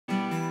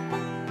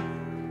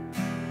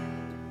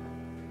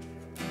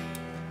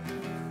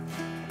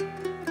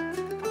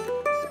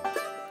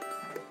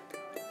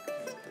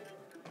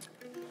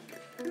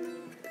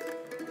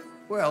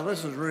Well,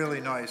 this is really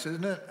nice,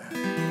 isn't it?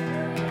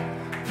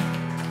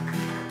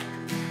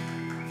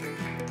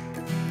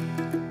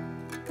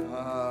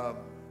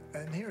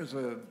 And here's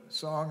a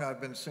song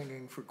I've been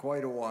singing for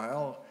quite a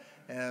while,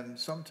 and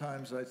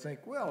sometimes I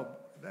think, well,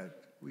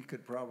 we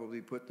could probably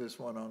put this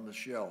one on the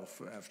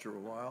shelf after a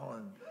while,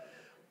 and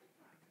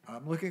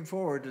I'm looking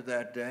forward to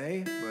that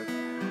day, but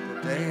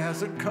the day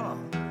hasn't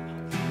come.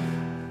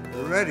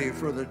 We're ready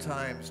for the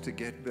times to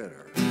get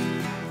better.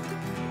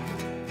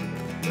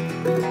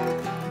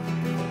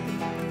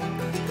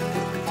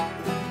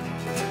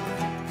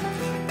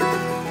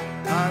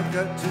 I've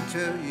got to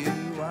tell you,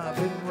 I've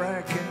been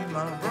racking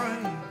my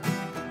brain,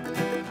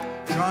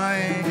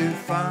 trying to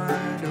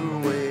find a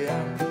way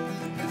out.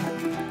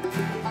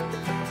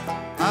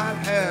 I've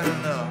had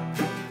enough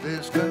of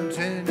this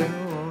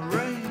continual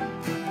rain.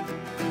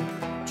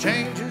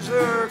 Changes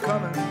are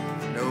coming,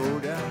 no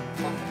doubt.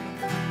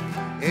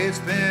 It's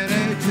been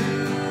a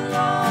too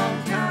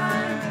long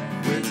time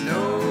with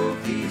no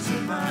peace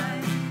of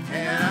mind,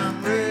 and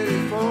I'm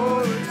ready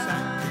for the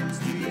times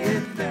to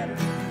get better.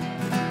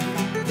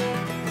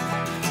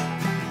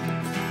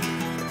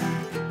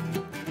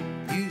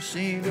 You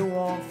seem to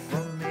want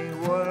from me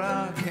what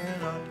I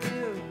cannot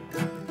give.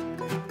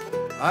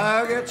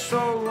 I get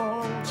so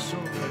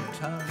lonesome at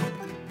times.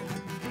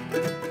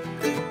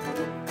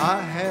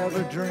 I have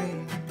a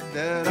dream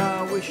that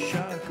I wish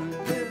I could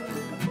live.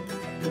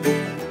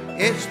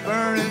 It's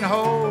burning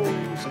holes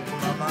in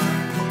my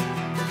mind.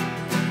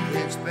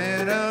 It's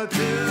been a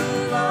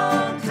too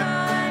long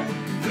time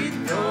with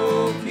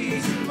no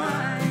peace of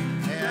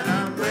mind, and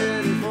I'm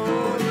ready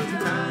for the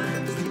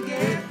times to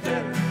get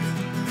better.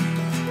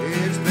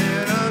 It's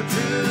been a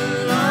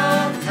too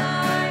long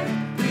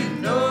time with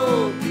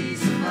no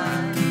peace of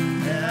mind,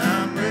 and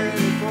I'm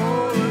ready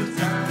for the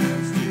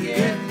times to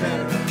get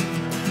better.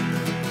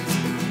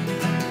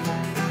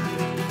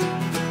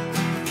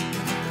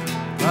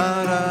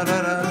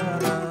 Da-da-da-da.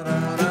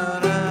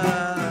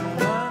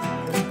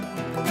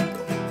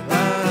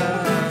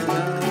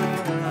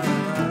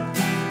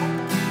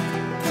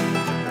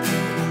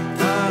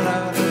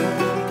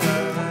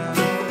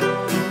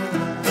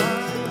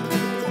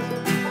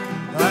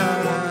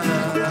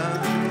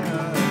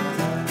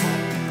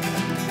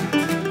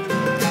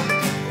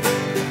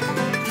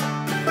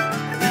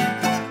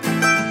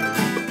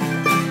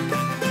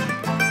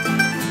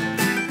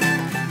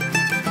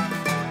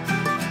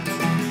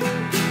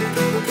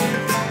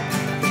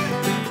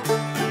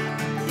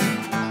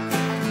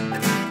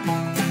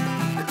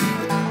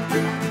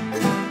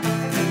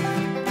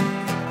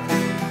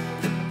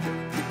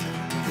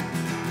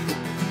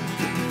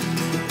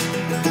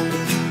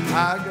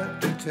 I got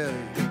to tell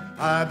you,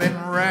 I've been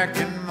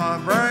racking my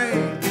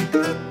brain,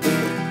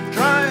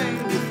 trying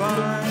to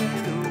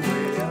find a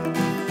way out.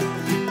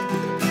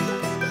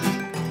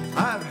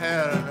 I've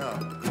had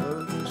enough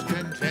of this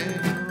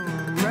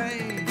continual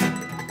rain.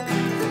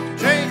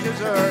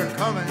 Changes are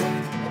coming,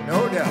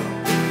 no doubt.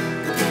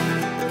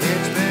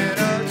 It's been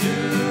a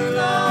too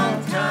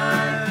long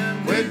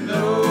time with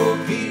no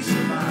peace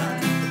of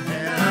mind,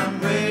 and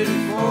I'm ready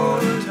for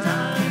the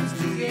times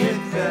to get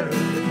better.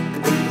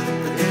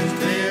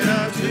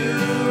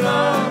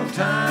 Long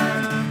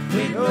time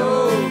with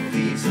no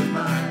peace of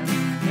mind,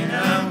 and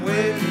I'm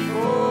waiting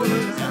for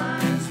the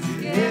times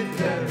to get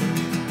better.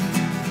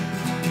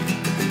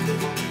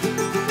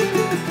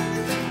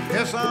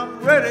 Yes, I'm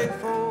ready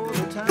for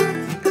the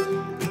time.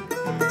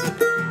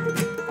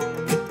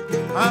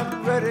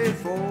 I'm ready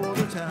for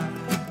the time.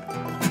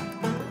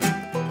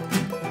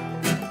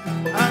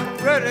 I'm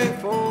ready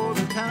for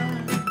the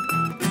time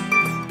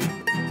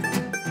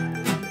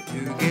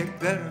to get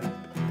better.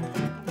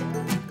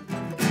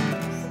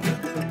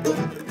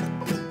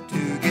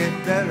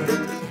 Better to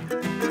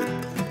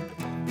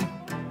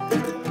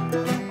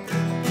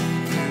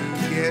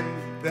get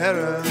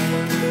better.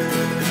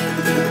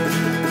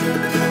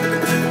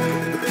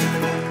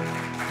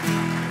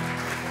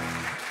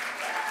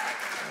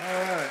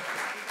 All right.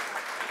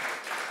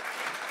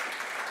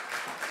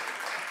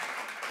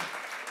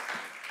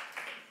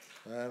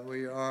 And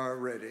we are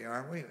ready,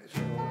 aren't we?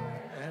 So,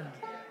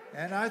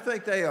 and I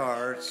think they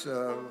are.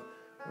 So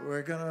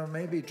we're gonna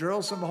maybe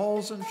drill some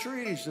holes in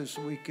trees this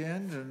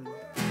weekend, and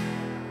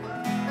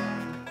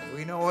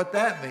we know what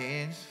that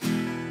means.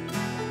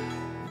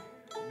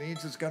 It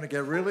means it's going to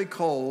get really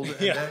cold. And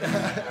yeah. Then,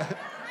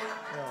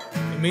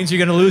 It means you're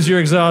going to lose your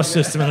exhaust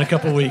system in a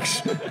couple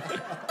weeks. The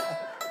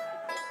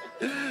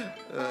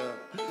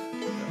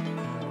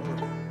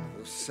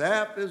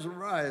sap is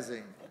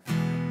rising.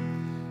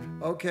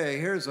 Okay,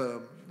 here's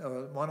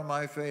one of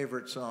my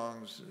favorite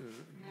songs,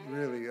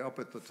 really up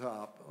at the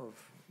top of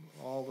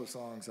all the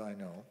songs I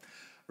know,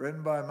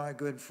 written by my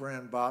good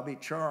friend Bobby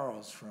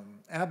Charles from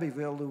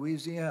Abbeville,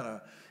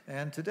 Louisiana.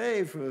 And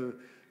today, for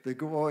the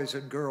boys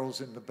and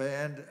girls in the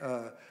band,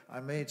 I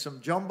made some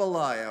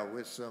jambalaya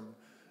with some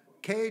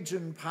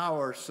Cajun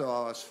power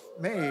sauce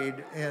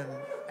made in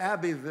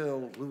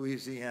Abbeville,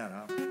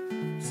 Louisiana.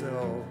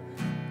 So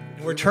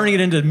we're turning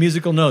it into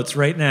musical notes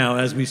right now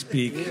as we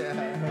speak.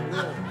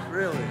 Yeah,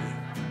 really.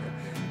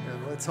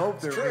 And Let's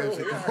hope they're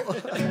musical.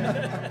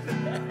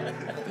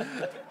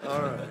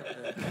 All right.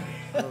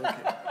 Okay.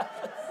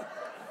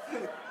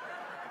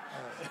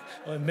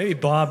 Well, maybe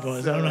Bob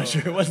was. I'm not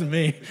sure. It wasn't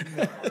me.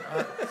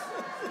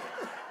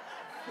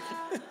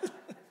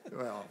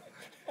 Well,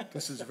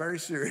 this is very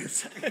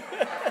serious.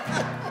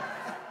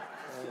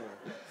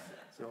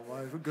 So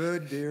my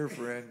good dear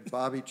friend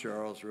Bobby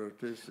Charles wrote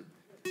this.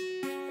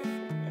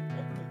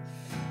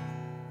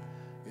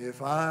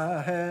 If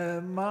I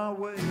had my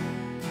way,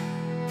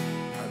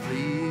 I'd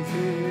leave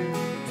here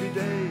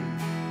today.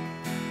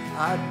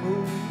 I'd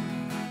move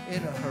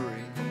in a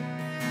hurry.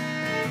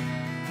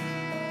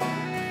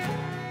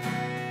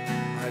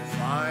 I'd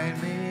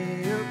find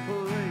me a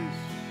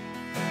place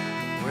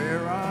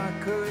where I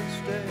could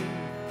stay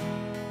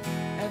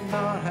and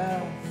not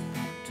have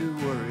to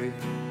worry.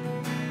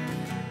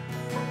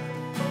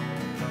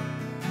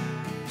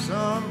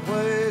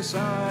 Someplace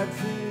I'd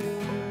feel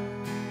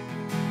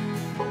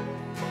new,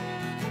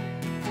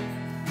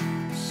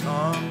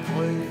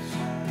 someplace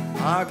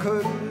I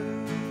could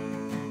lose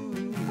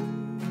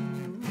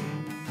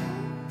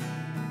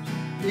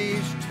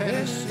these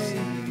Tennessee.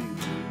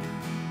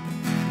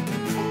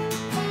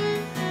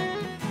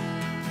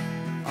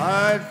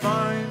 I'd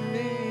find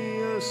me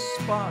a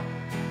spot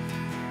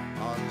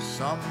on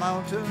some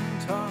mountain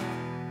top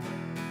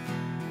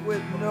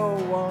with no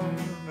one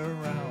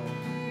around,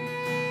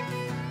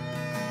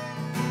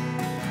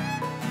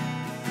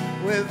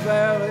 with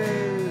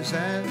valleys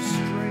and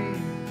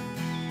streams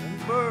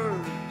and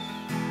birds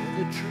in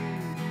the trees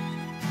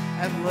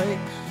and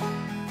lakes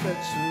that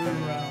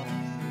surround.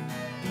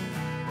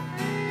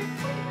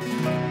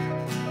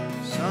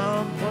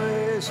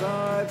 Someplace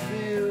I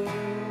feel,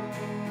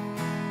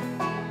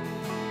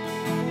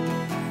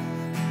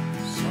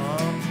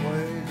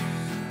 someplace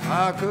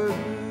I could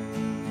lose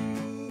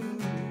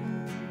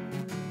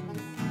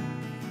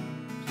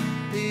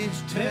these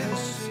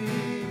Tennessee.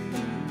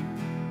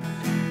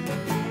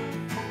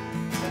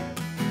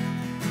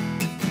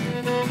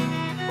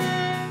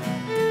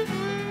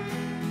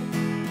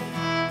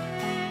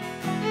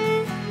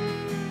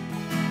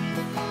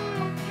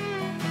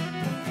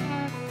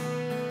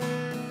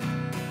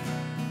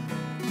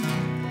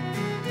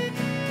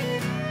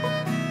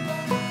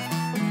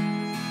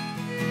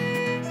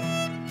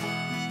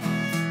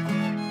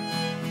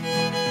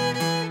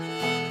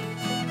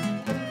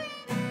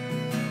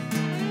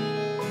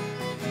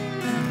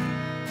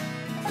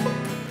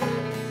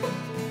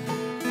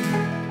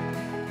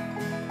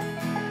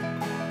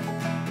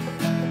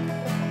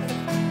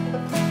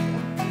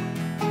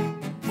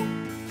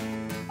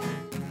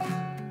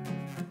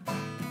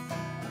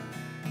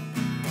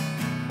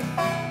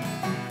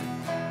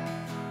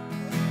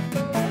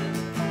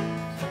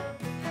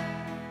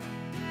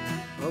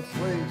 A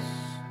place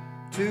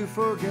to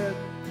forget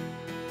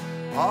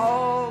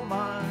all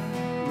my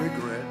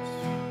regrets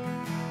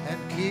and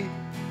keep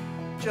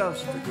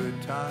just a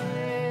good time.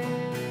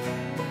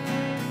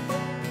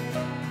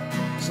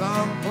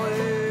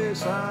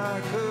 Someplace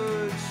I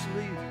could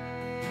sleep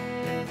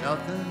in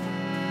nothing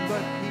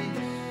but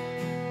peace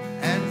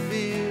and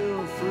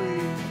feel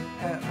free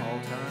at all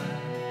times.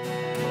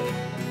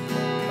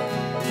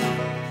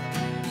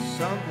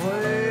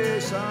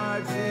 Someplace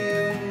I feel,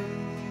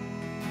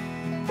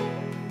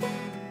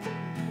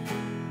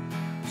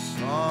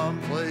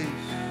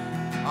 someplace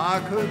I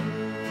could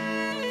lose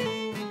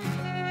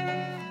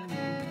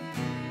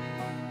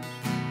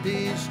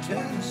these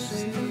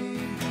Tennessee.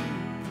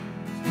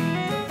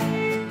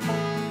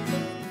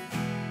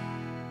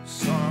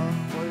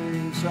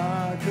 Someplace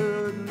I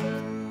could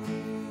lose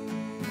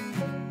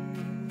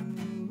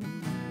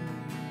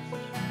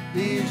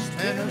these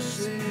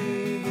Tennessee.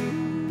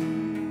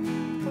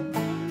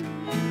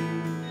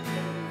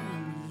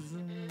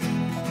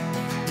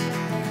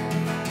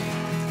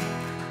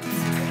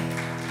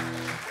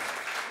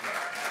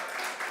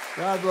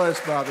 God bless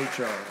Bobby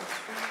Charles.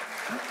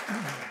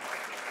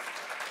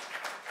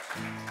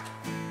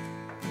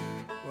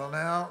 Well,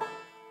 now,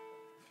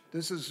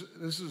 this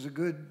is a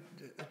good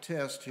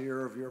test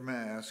here of your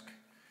mask.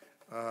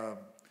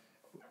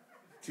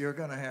 You're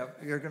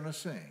gonna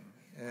sing,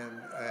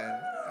 and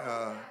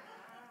I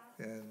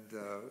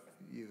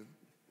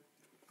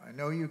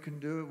know you can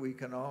do it. We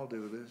can all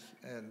do this,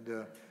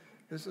 and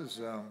this is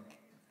a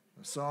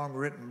song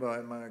written by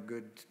my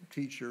good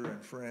teacher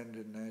and friend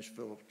in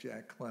Nashville,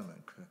 Jack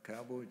Clement,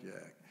 Cowboy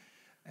Jack,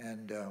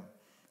 and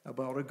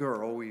about a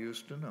girl we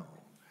used to know.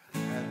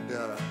 And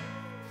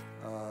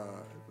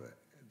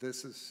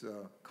this is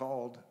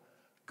called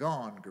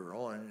Gone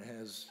Girl, and it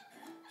has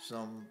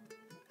some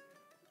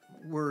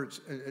words.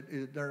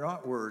 They're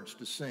not words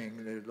to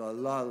sing. They're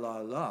la, la,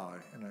 la.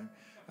 And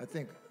I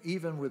think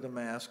even with a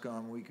mask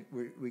on, we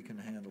can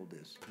handle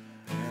this.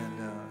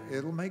 And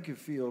it'll make you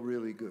feel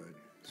really good.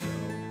 So,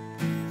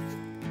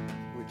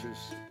 which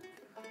is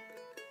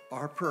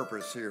our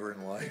purpose here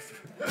in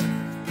life.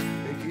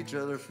 Make each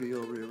other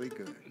feel really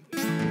good.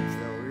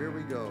 So here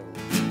we go.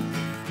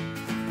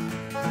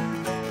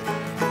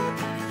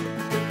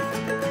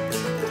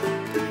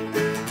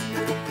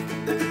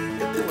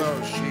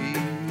 Well, she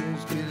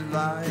is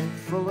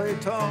delightful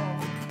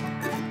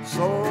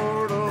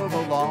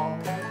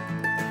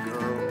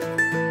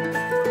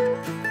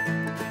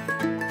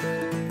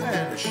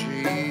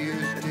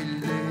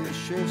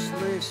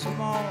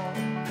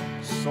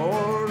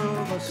sort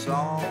of a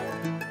song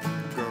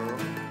girl.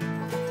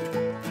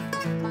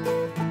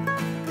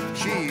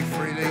 She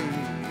freely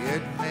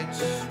admits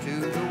to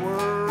the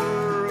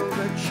world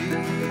that she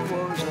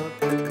was a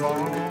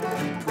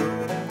gone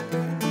girl.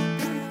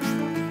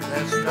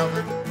 That's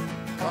nothing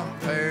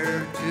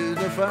compared to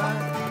the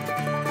fact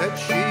that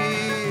she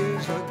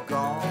is a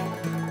gone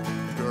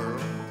girl.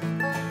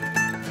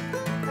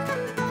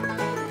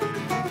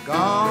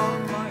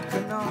 Gone like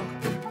a knock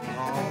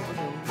on the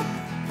door.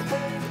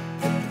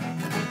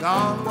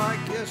 Gone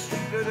like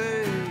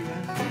yesterday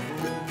and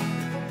before.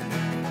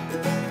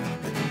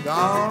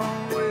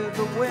 Gone with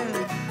the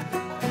wind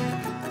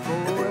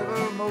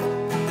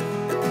forevermore.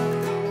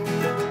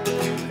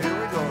 Here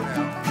we go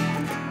now.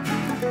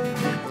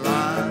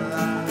 La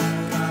la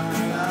la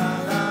la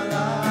la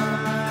la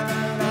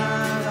la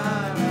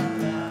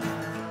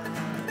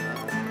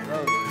la.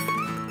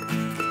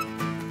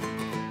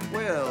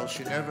 Well,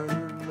 she never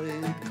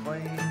laid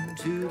claim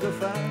to the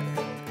fact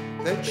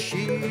that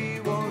she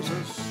was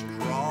a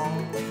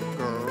strong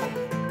girl.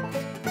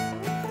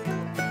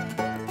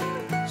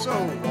 So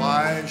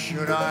why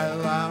should I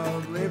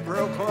loudly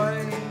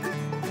proclaim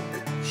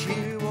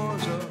she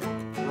was a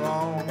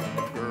wrong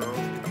girl?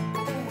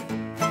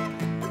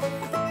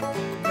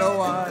 No,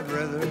 I'd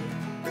rather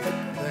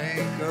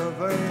think of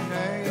her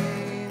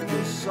name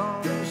as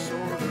some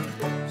sort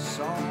of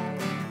song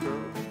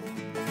girl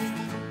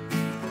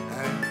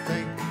and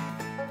think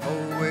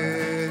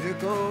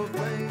poetical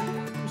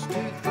things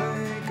to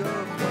think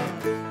of my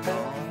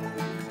song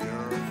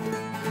girl.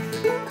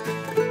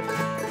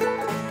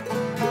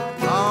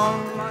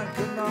 Gone like a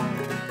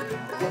night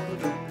on the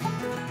door.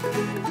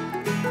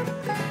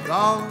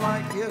 Gone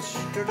like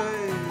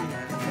yesterday.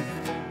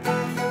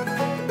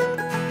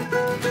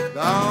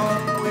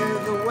 Gone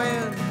with the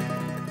wind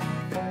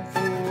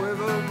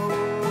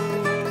forevermore.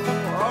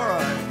 All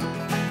right,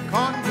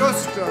 con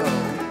gusto.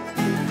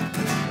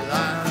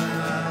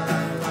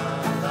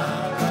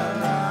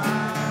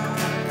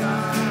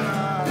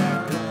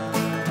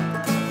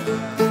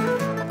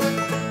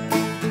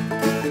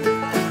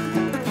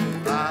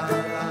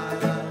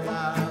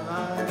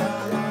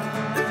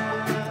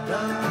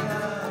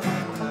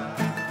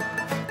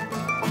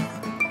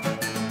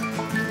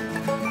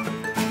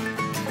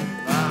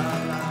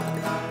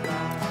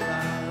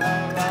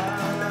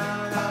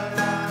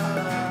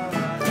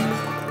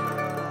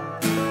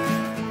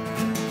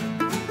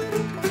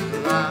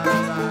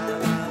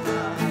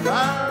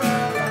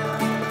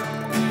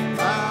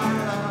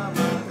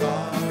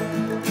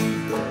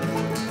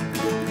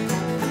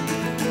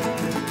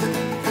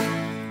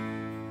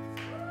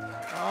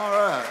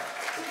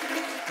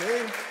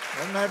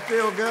 Doesn't that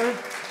feel good?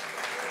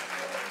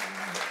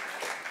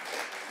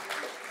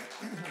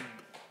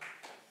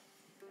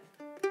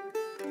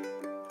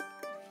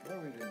 What are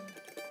we doing?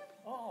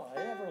 Oh, I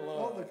ever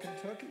Oh, love. the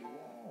Kentucky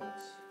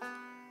waltz.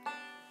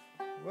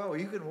 Well,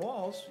 you can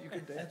waltz. You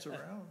can dance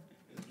around.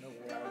 There's no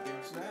law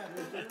against that,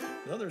 is there?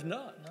 No, there's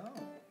not. No.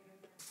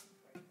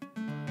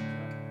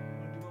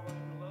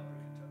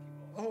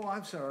 Oh,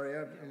 I'm sorry.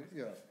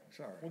 Yeah,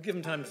 sorry. We'll give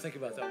him time to think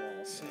about that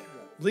waltz.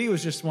 Lee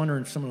was just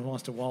wondering if someone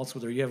wants to waltz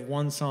with her. You have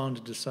one song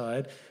to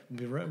decide.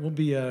 We'll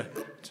be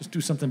just do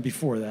something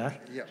before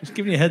that. Yeah. Just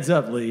giving you a heads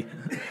up, Lee.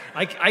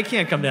 I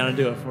can't come down and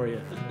do it for you.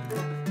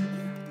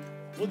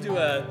 We'll do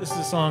this is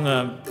a song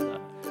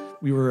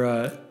we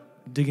were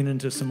digging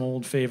into some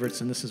old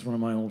favorites, and this is one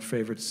of my old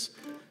favorites.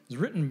 It was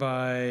written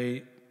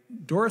by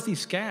Dorothy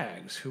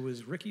Skaggs, who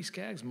was Ricky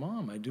Skaggs'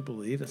 mom, I do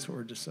believe. That's what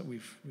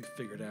we've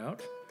figured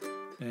out.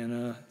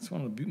 And it's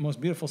one of the most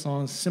beautiful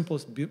songs,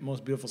 simplest,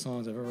 most beautiful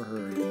songs I've ever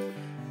heard.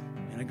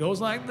 And it goes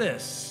like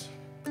this.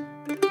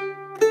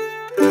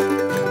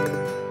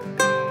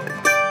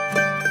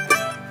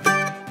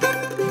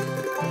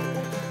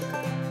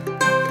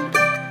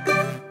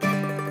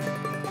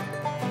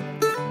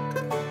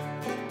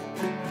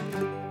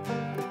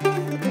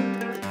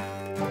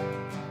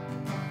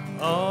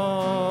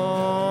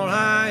 All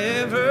I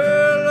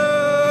ever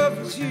loved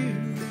was you.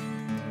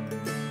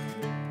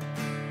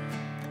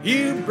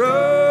 You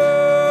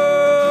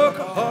broke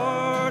a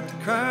heart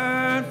that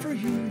cried for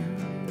you.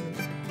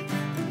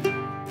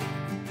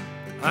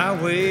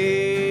 I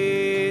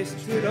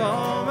wasted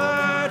all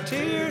my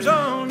tears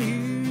on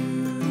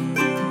you.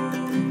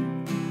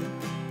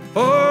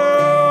 For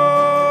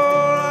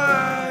all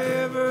I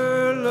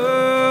ever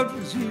loved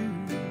was you.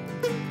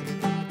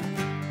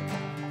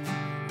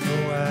 Go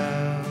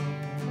out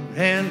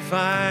and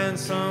find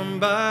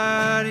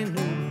somebody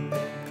new,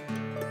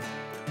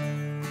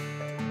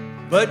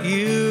 but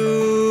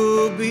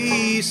you'll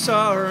be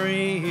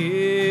sorry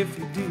if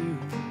you do.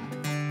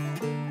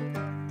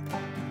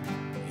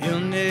 You'll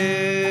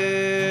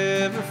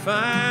never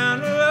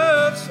find a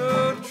love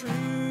so true.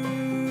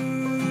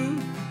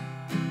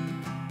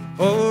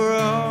 For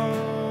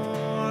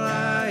all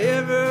I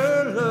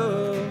ever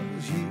loved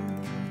was you.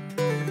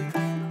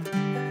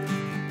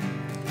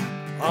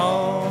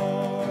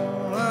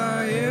 All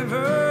I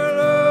ever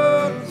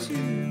loved was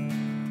you.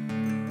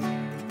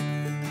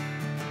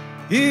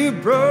 You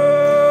broke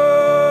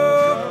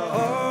a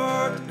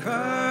heart that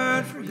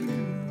cried for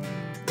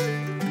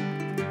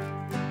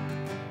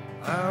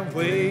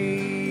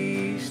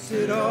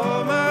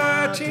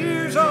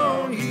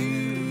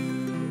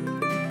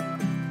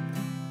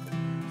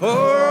For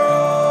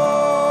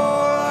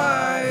all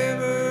I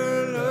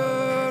ever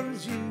loved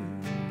was you.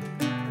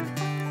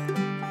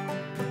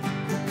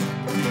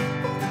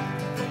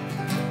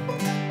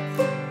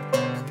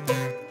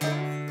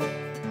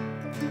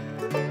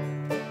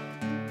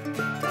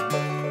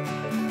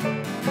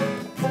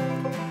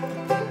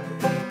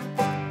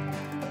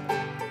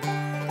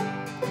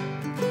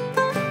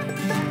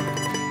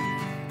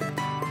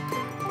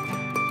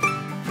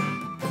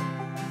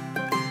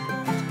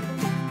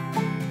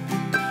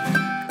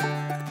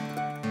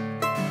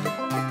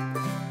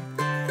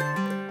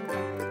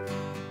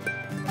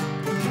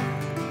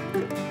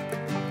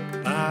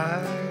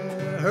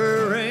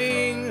 Her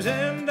rings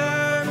and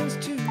diamonds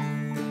too,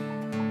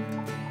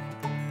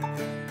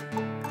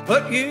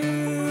 but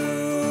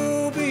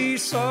you'll be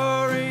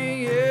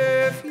sorry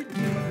if you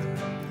do.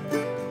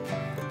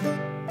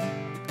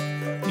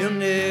 You'll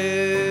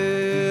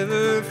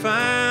never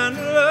find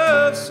a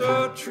love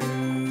so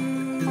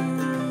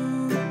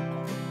true.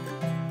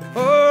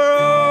 For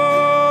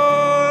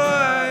all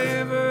I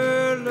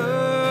ever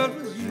loved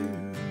was you.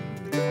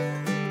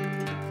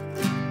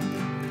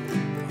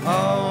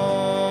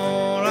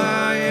 All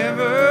I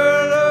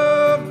ever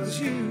loved was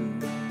you.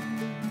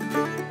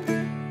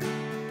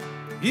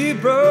 You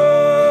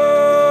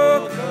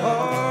broke a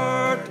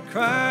heart that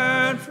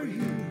cried for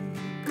you.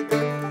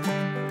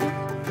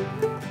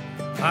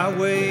 I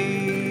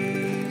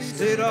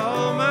wasted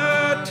all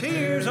my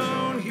tears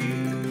on you.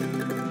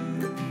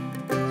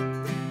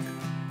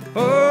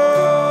 All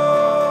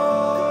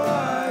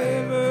I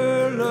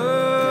ever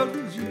loved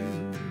was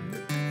you.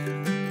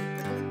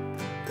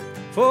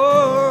 For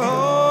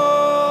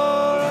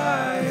all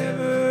I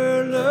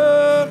ever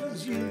loved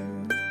was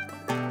you.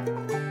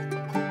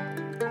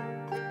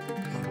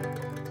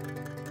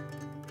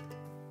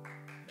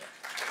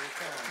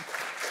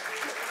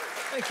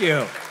 Thank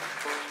you.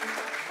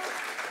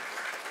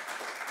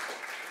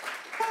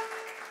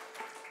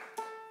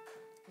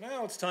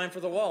 Now it's time for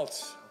the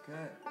waltz.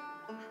 Okay.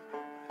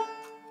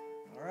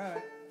 All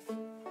right.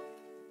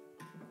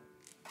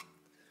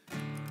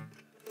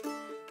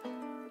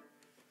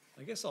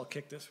 I guess I'll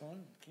kick this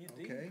one. Can't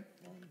do. Okay.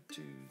 1,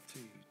 2,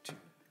 3, 2.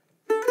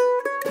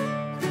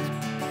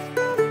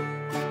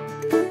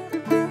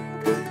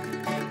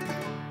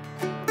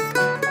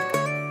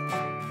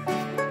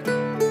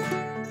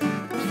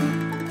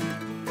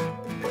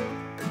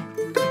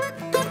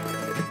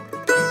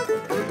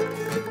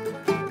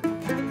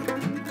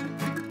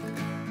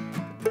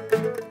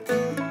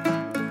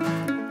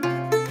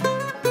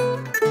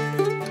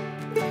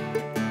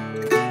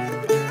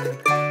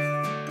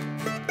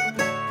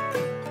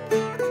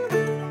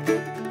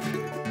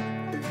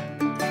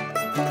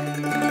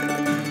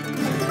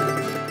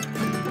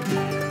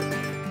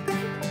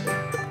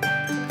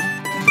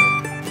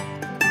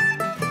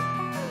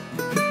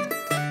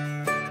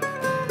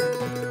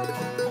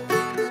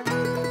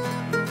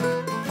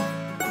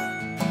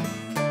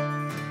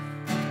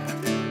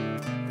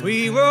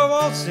 We were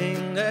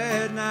waltzing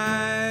that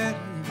night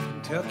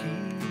in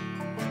Kentucky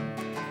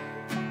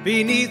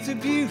beneath the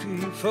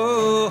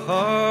beautiful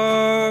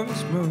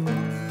harvest moon.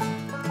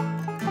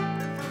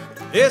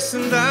 Yes,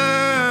 and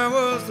I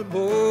was the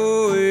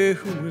boy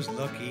who was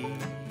lucky.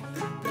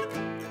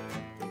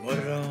 But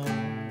it all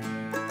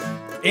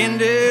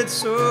ended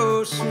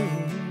so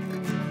soon.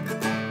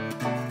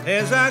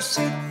 As I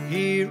sit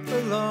here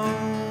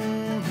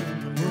alone in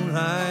the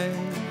moonlight,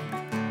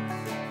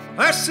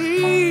 I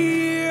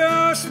see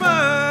your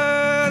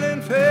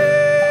smiling face,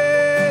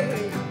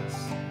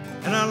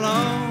 and I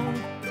long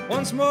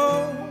once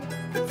more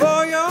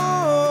for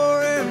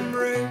your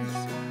embrace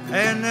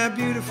and that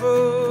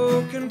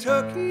beautiful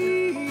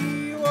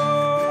Kentucky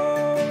waltz.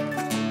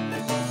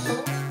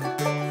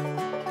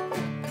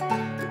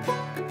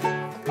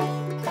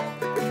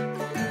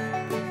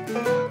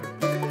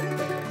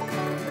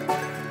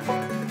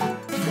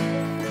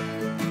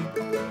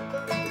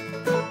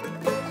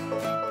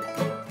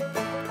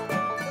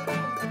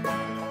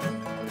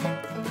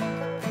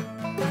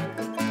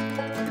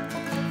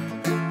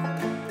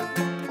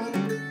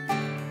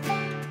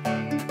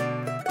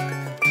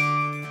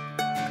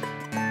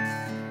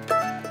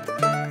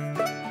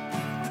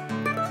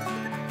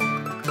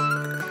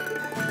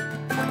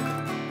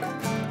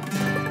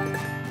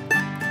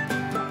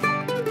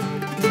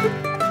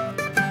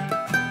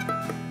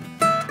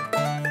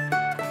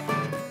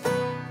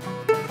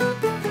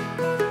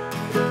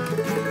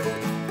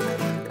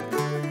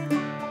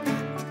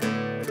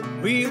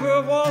 We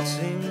were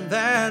waltzing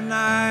that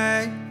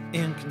night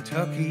in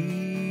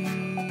Kentucky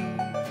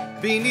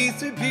beneath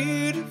the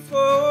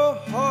beautiful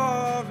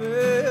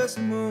harvest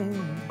moon.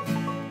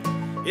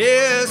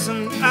 Yes,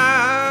 and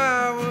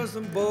I was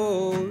the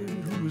boy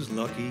who was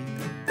lucky,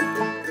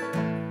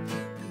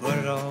 but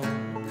it all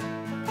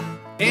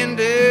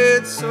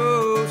ended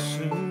so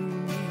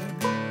soon.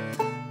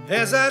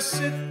 As I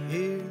sit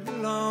here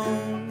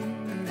alone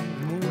in the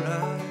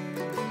moonlight,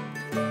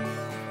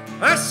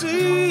 I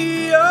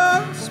see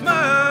your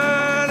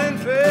smiling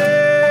face,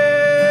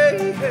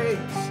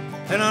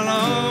 and I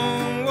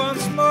long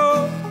once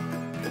more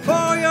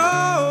for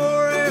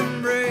your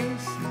embrace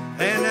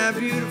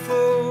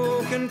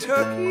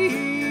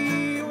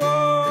Kentucky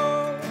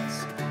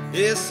waltz.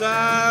 Yes,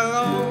 I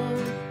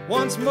long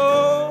once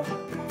more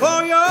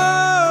for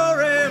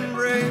your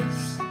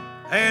embrace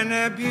and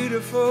that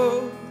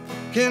beautiful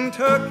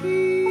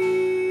Kentucky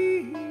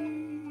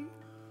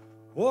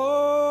waltz.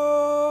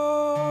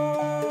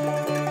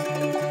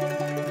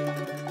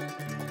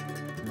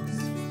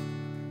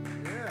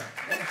 Yeah.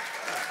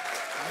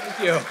 Thank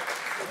you.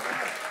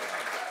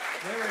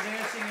 They were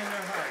dancing in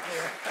their heart.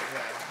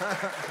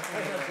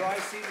 There's a dry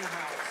seat in the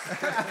house.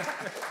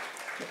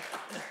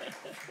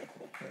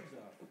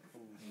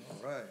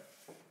 All right.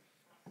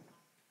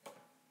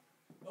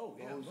 Oh,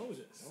 yeah,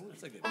 Moses.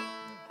 That's a good one.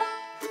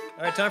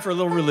 All right, time for a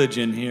little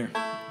religion here.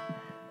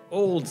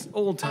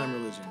 Old time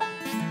religion.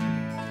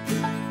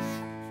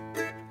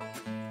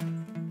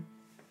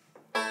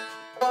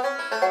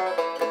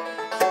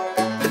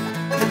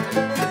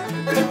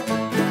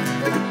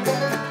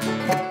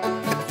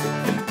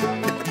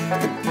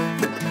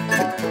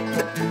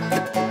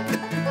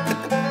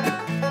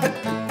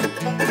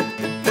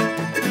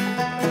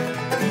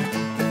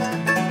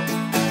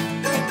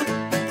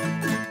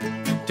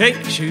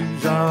 Take your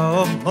shoes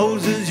off,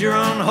 Moses, you're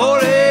on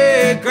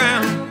holy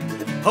ground.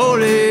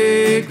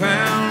 Holy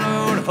ground,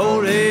 Lord,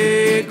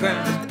 holy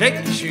ground.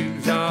 Take your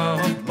shoes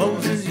off,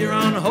 Moses, you're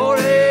on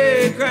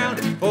holy ground.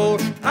 For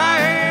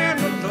I am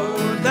the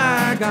Lord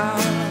thy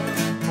God.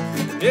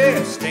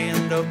 Yeah,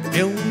 stand up,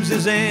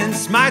 Moses, and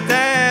smite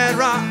that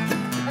rock.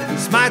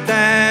 Smite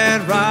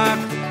that rock,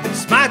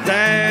 smite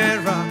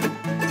that rock.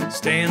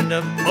 Stand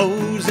up,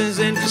 Moses,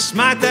 and just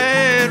smite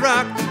that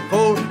rock.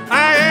 For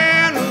I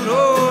am the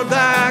Lord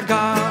thy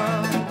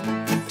God.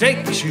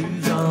 Take your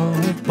shoes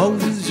off,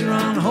 Moses, you're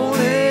on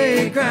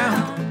holy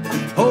ground.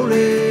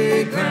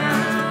 Holy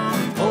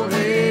ground,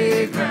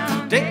 holy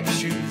ground. Take your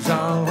shoes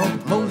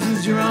off,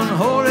 Moses, you're on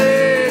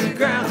holy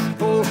ground.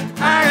 For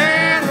I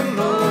am the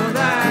Lord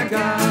thy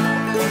God.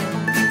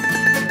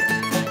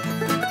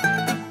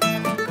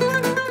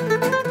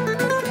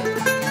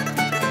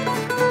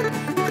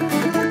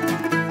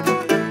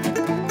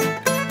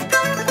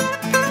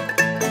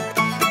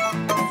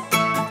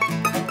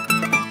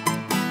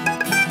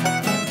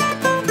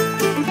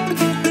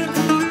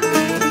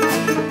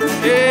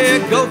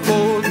 Go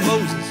forth,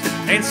 Moses,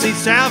 and see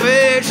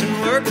salvation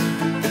work.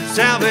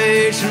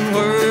 Salvation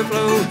work,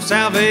 Lord,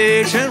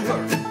 salvation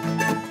work.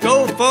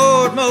 Go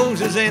forward,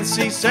 Moses, and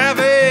see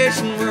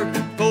salvation work.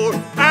 For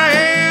I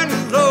am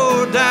the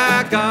Lord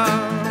thy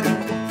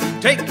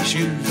God. Take your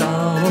shoes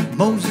off,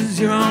 Moses,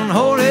 you're on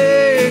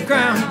holy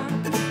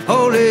ground.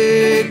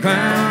 Holy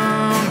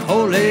ground,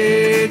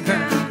 holy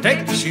ground.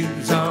 Take your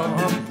shoes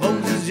off,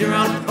 Moses, you're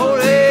on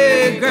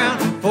holy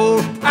ground.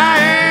 For I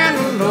am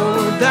the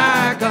Lord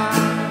thy God.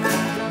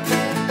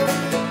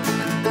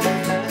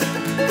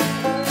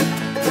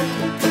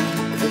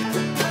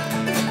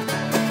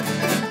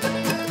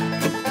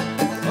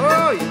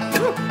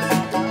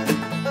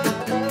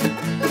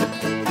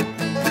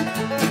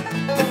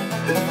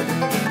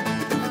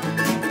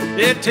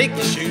 Yeah, take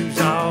your shoes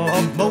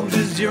off,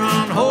 Moses, you're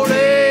on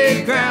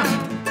holy ground.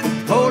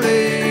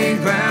 Holy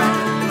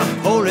ground,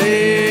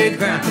 holy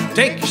ground.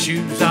 Take your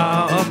shoes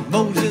off,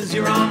 Moses,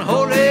 you're on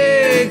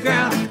holy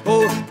ground.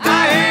 For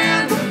I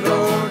am the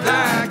Lord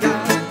thy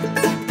God.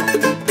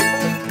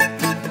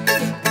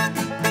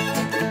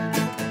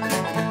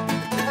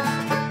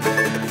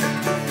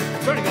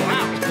 Trying to go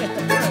out.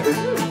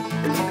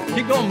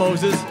 Keep going,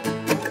 Moses.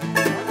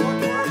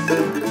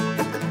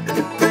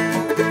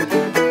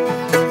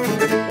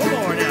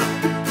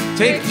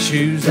 Take your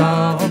shoes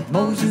off,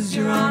 Moses,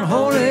 you're on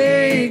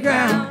holy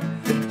ground.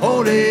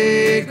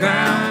 Holy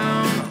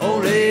ground,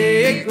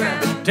 holy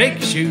ground. Take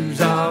your shoes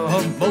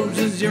off,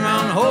 Moses, you're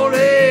on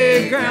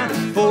holy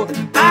ground. For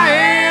I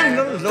am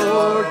the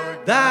Lord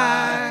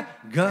thy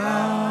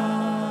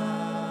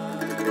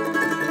God.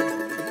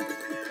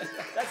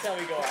 That's how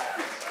we go out.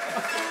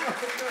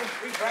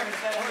 We practice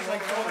that. I was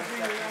like,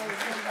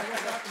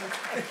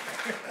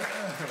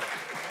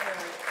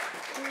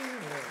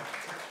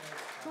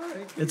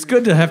 it's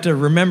good to have to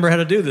remember how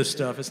to do this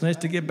stuff. It's nice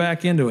to get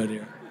back into it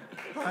here.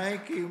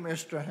 Thank you,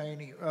 Mr.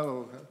 Haney.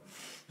 Oh,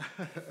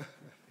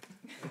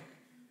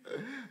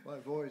 my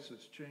voice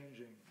is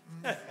changing.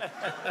 You're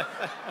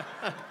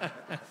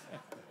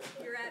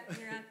at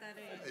that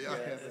age. Yeah, I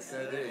am at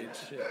that age.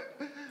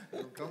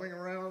 I'm coming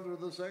around for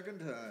the second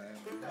time.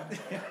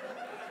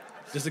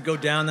 Does it go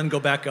down, then go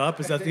back up?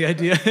 Is that the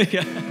idea?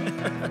 Yeah.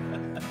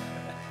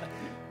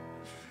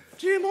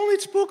 Jim only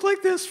spoke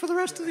like this for the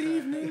rest of the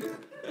evening.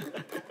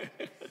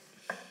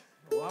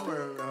 While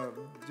we're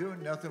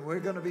doing nothing, we're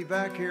going to be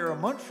back here a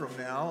month from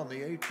now on the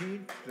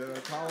 18th.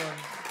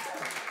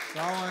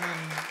 Colin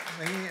and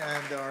me,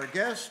 and our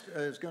guest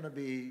is going to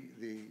be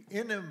the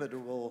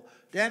inimitable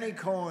Danny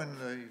Cohen,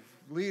 the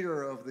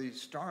leader of the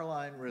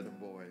Starline Rhythm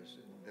Boys.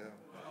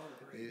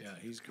 And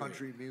he's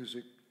country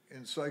music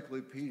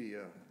encyclopedia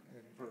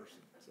in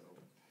person, so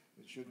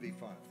it should be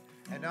fun.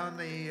 And on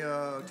the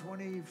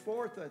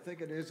 24th, I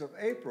think it is, of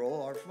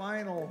April, our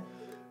final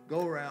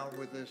go around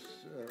with this,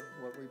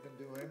 what we've been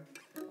doing,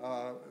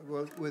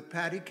 with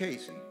Patty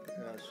Casey.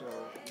 So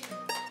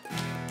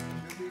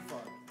it'll be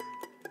fun.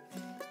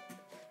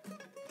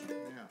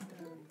 Yeah,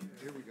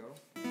 here we go.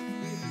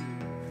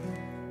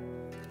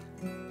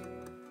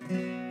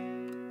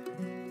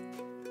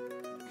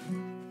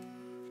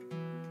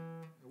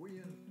 Are we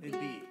in? In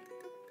B.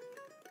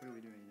 What are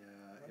we doing?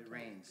 It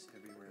rains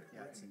everywhere.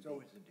 Yeah, it's in B. Oh,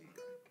 it's in D.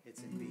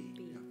 It's in B.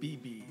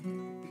 B.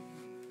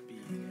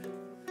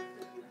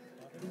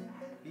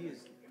 B is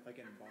like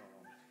in Bob.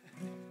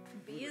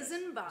 B is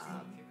in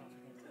Bob.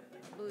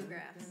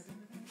 Bluegrass.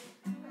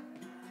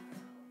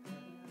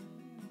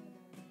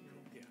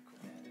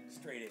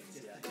 Straight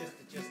A's. Yeah.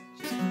 Just.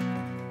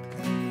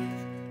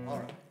 All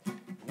right.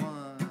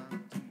 1,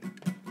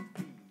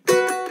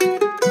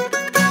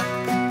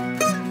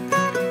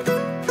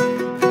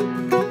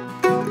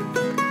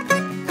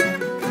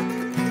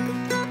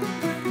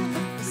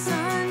 The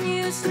sun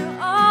used to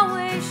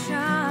always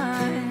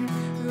shine.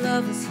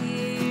 Love was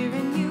here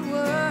and you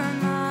were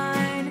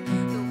mine.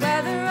 The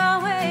weather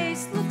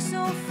always looked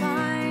so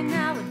fine.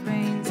 Now it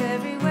rains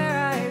everywhere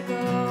I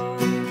go.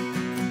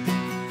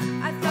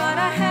 I thought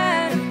I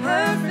had a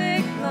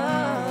perfect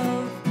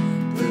love.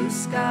 Blue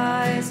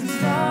skies and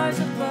stars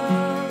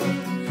above.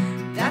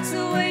 That's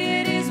the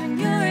way it is when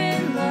you're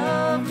in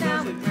love.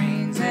 Now it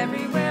rains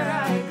everywhere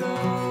I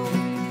go.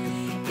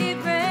 It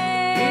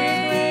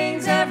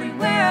rains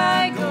everywhere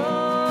I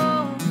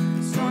go.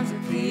 Storms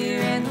appear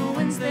and the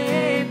winds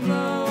they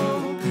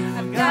blow.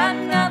 I've got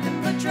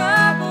nothing but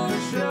trouble to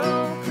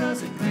show,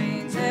 'cause it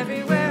rains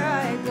everywhere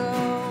I go.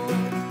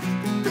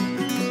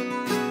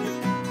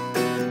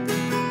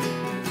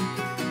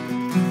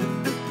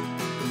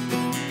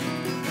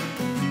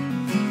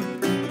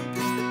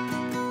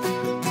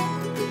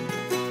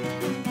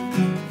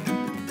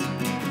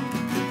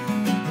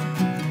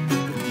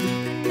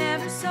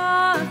 Never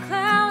saw a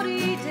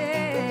cloudy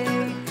day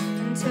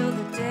until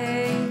the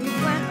day you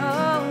went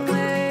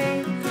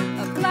away.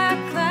 A black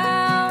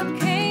cloud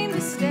came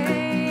to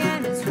stay,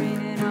 and it's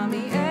raining on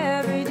me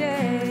every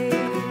day.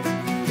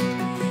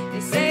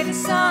 They say the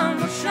sun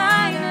will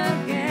shine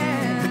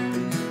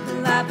again.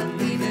 Well, I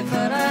believe it,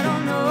 but I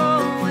don't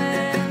know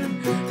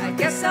when. I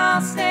guess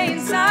I'll stay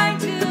inside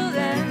till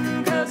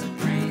then, 'cause it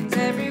rains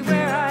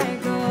everywhere I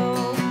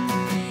go.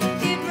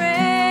 It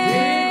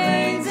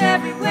rains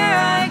everywhere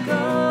I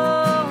go.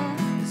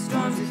 The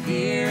storms are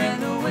here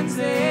and the winds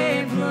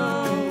they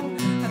blow.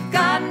 I've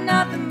got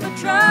nothing but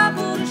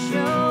trouble to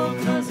show,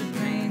 'cause it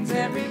rains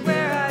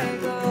everywhere I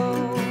go.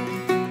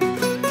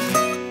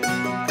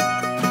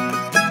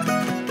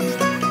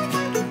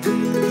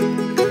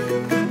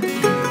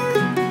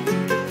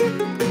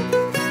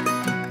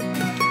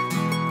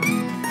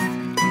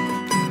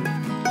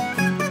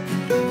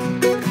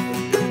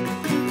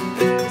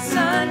 The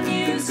sun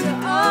used to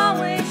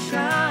always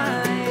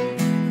shine.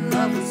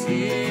 Love was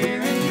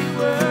here and you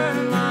were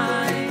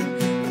mine.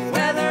 The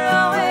weather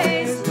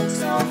always looked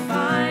so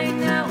fine.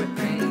 Now it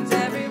rains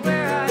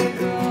everywhere I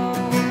go.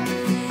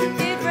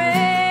 It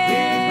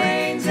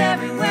rains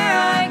everywhere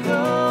I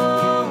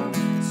go.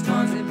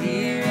 Storms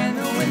appear and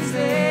the winds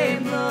they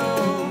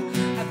blow.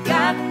 I've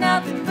got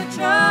nothing but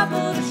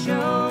trouble to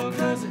show,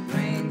 'cause it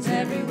rains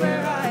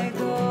everywhere I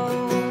go.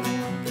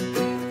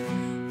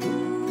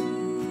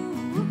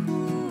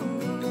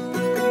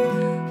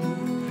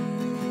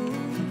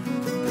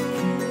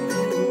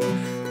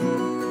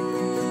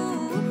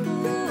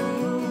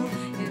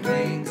 It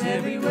rains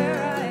everywhere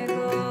I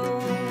go.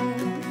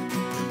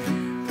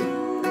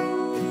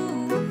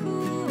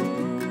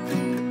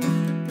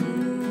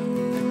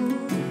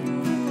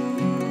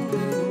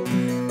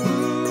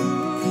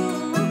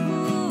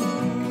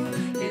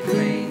 It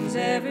rains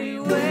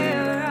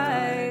everywhere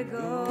I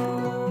go.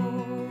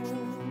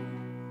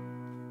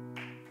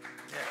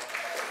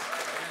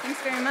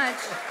 Thanks very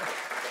much.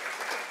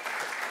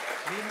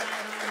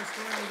 Midnight on the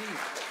stormy deep.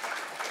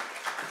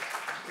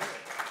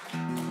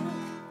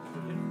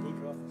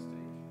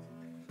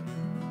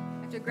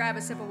 I have to grab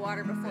a sip of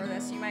water before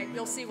this.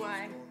 You'll see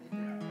why.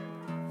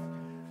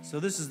 So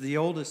this is the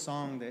oldest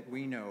song that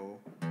we know,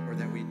 or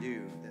that we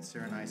do, that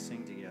Sarah and I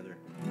sing together.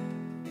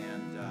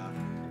 And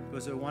it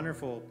was a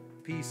wonderful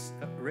piece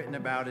written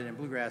about it in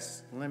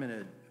Bluegrass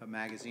Limited, a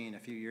magazine, a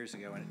few years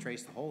ago, and it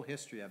traced the whole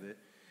history of it,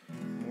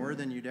 more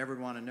than you'd ever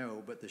want to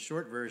know. But the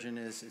short version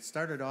is it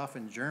started off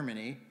in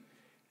Germany,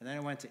 and then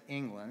it went to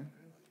England.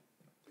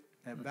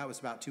 That was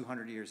about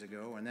 200 years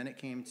ago, and then it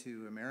came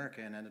to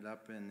America and ended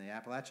up in the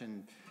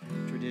Appalachian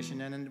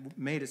tradition, and then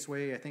made its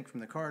way, I think,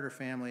 from the Carter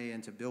family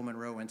into Bill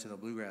Monroe, into the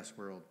bluegrass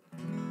world.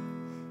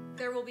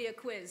 There will be a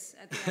quiz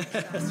at the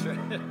end.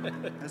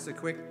 That's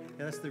right.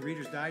 That's the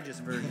Reader's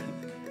Digest version.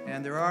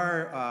 And there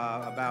are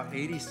about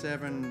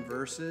 87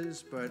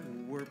 verses, but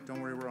don't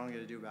worry, we're only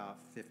going to do about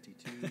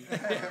 52.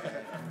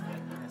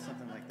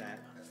 Something like that,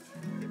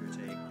 give or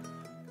take.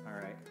 All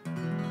right.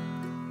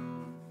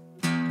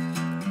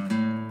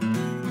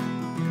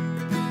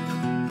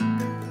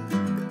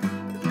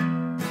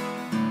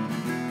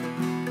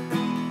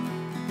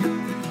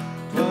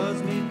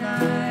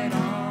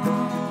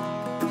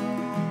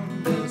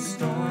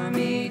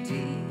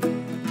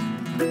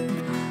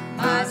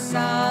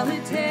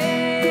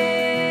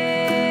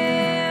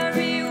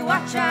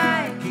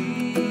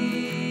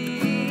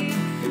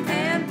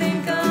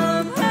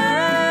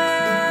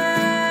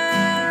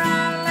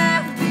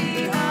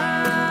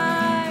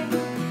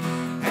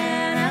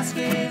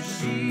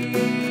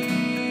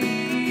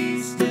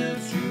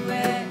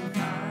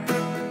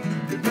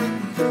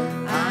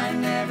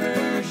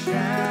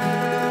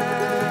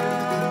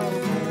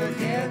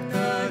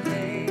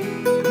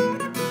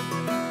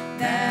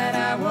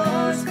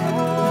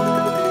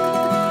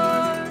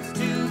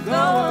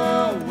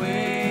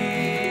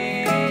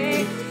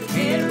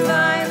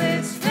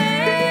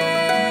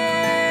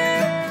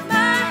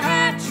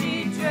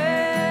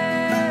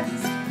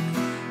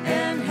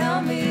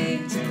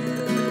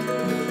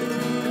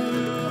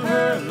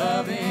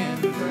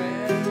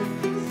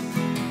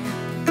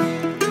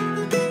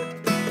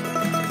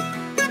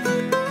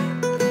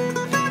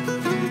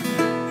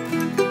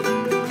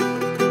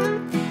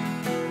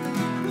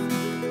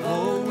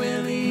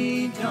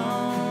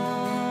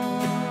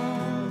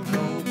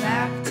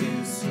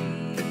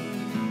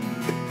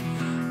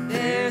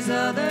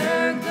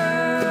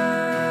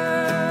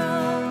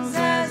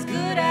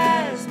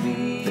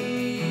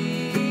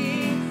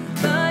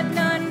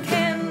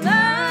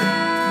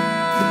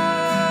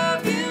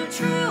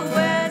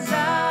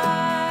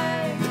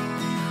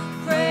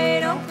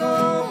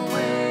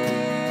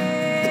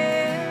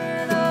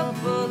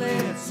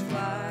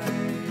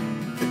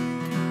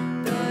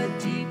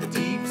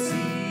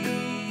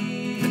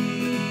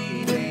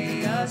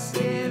 must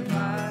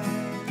divide.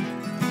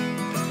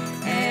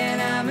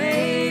 And I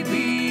may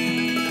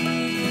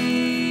be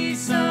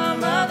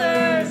some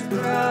other's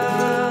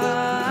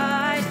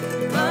bride,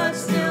 but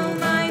still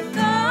my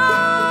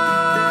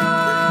thoughts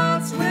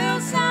will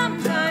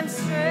sometimes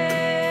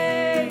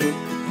stray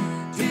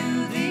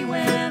to thee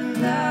when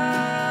thou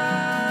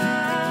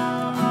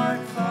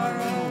art far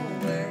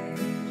away.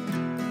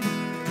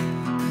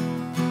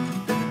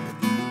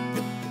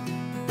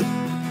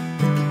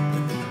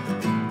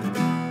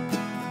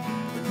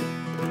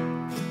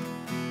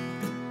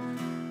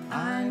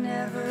 I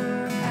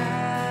never have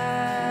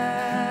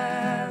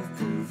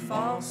proved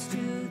false to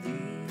thee.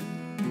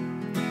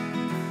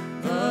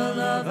 The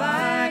love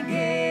I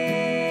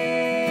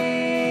gave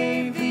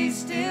thee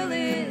still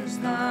is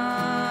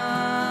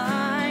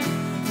thine,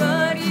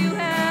 but you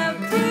have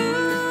proved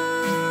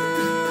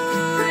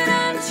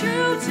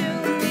untrue to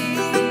me.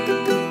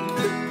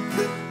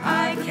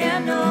 I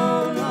can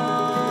no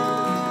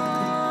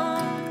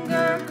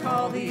longer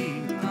call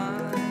thee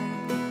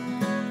mine.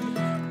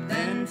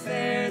 Then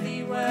fare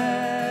thee well,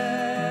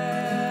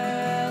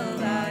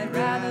 I'd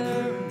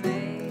rather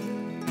make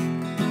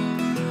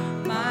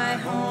my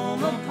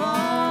home upon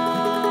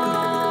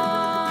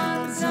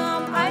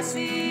some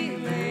icy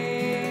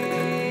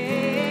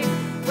lake,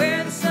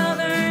 where the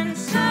southern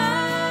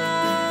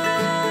sun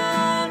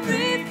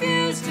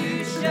refused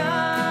to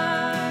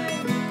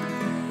shine,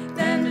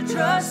 than to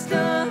trust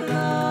a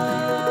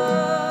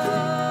love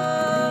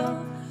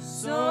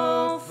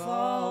so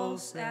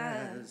false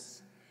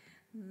as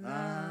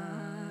thine.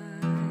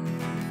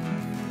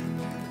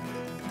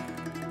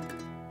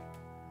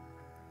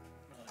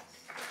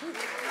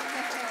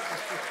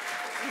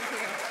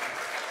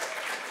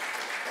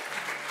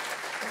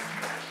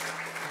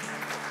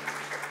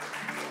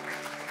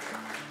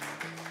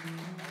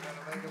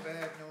 Gotta make a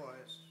bad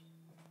noise.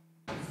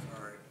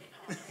 Sorry.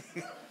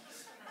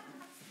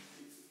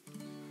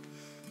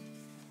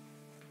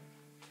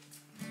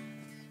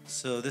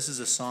 So this is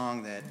a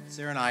song that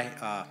Sarah and I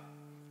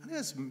think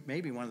it's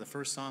maybe one of the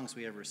first songs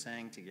we ever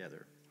sang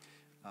together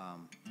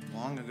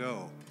long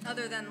ago.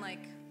 Other than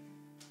like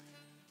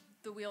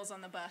the wheels on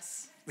the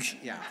bus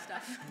Yeah.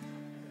 stuff.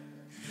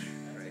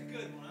 Right.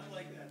 Good one. I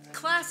like that.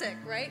 Classic,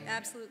 right?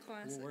 Absolute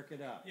classic. We'll work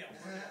it out. Yeah.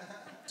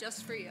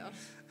 Just for you.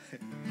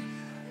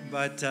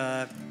 But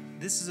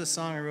this is a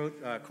song I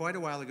wrote quite a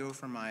while ago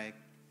for my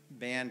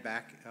band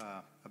back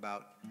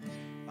about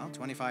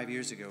 25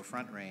 years ago,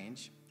 Front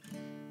Range.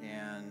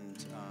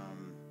 And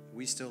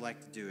we still like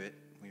to do it.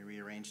 We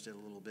rearranged it a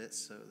little bit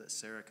so that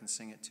Sarah can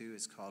sing it too.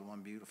 It's called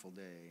One Beautiful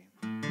Day.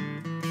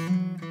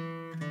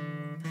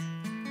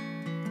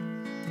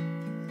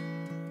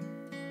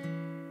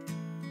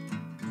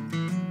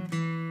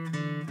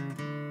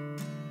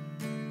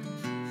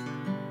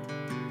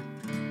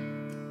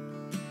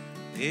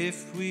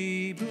 If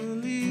we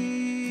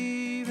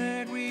believe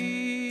that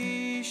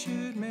we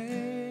should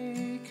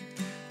make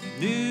a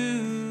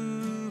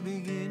new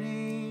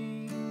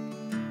beginning,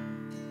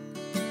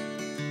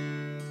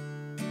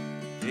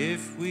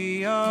 if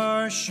we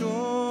are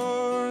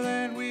sure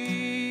that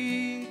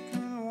we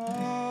can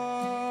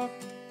walk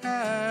the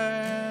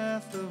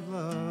path of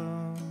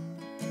love,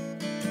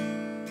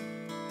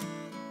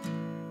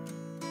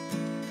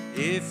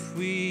 if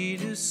we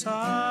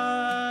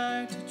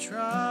decide to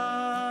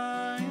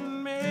try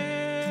and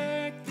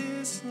make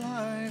this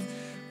life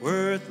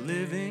worth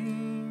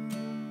living,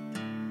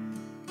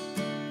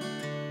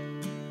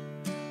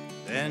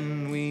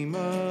 then we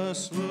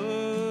must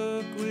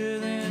look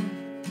within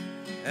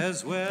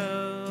as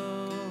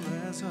well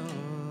as up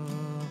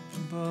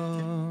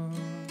above.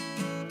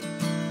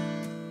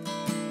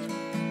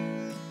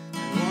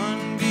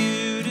 One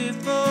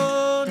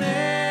beautiful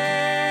day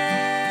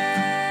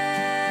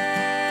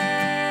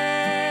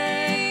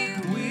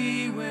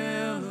we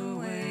will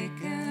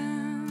awaken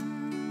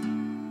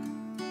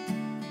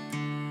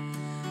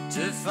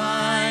to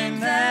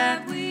find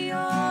that we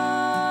all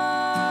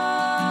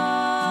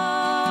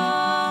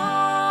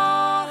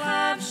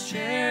have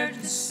shared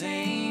the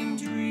same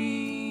dream.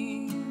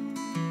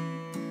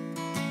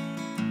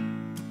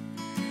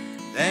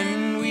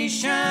 Then we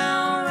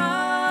shall rise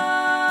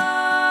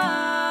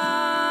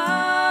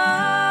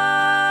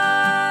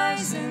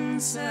in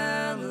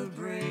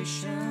celebration,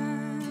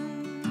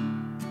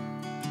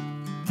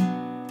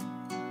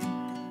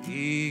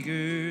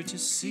 eager to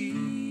see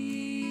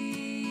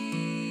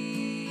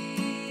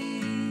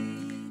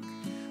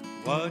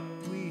what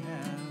we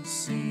have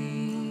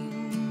seen.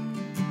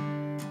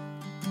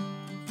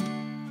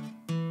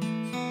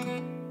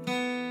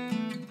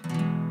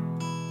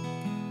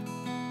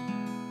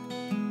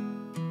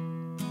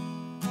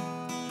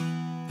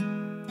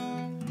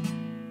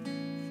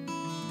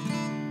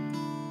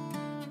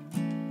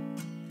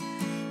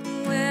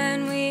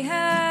 When we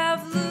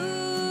have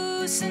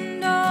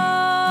loosened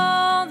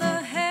all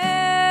the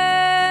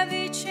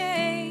heavy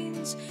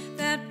chains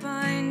that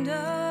bind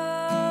us,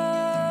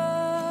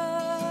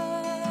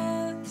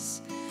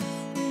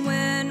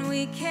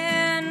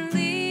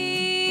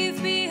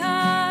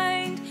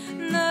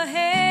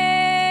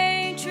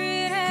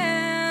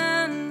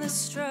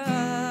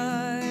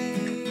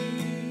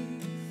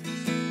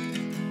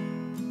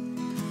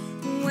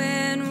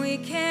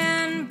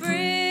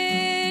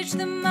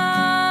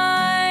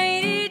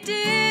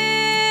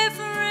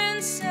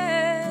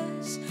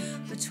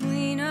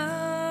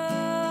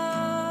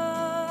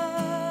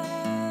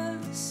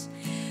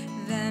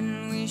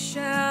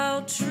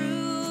 will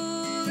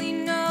truly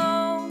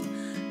know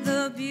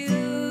the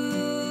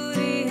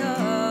beauty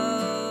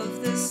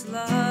of this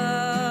life.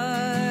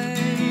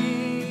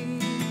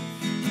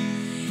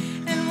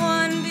 And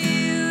one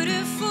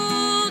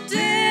beautiful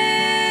day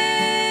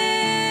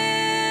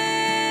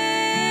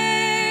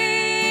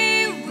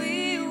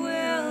we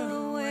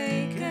will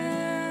awaken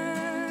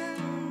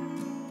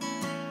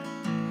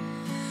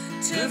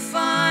to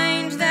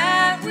find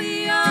that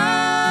we all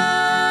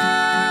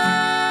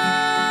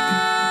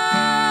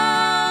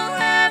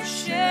have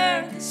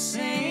shared the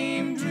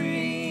same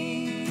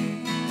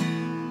dream.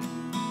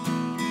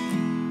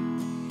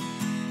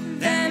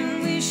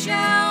 Then we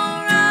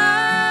shall rise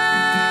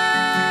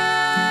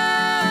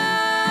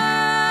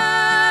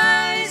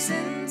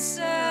in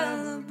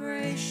celebration,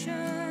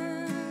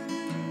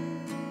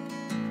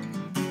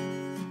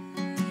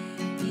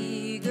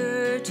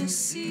 eager to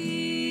seek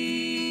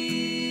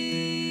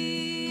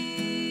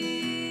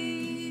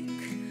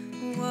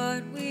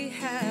what we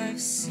have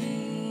seen.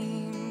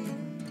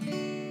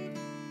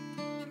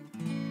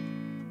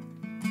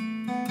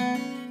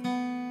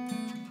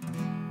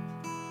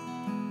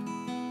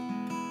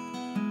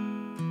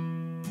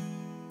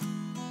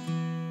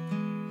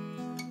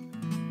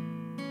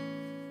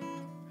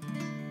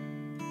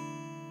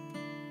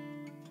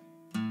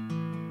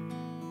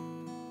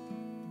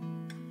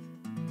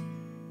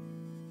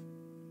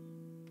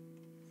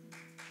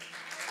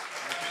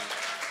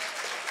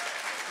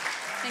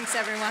 Thanks,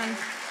 everyone.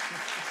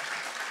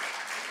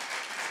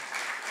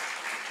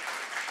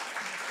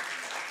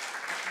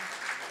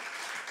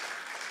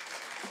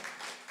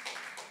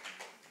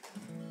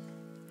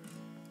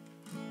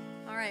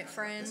 All right,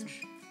 friend.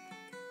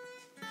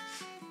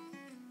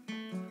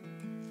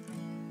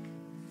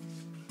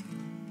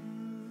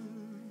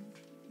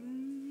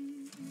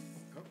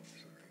 Oh,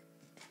 sorry.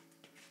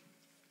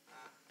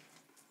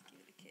 Give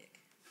it a kick.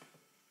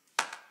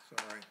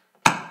 Sorry.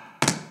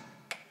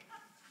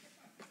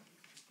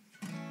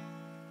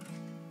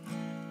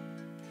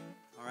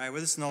 All right,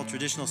 well, this is an old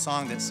traditional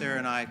song that Sarah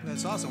and I,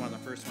 it's also one of the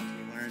first ones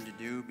we learned to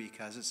do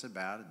because it's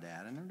about a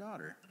dad and a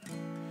daughter.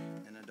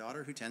 And a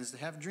daughter who tends to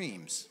have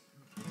dreams.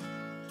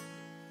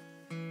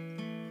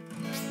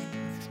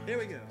 Here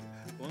we go.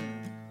 1,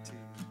 2.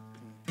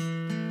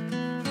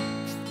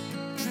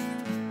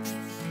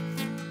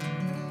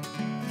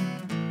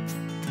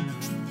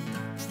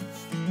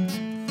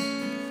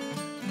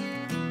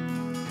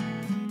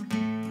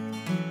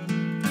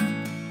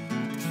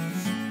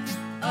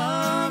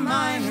 A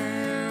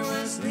miner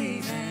was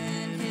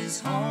leaving his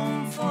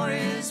home for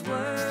his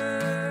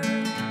work.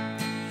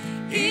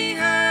 He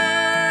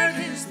heard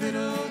his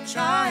little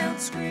child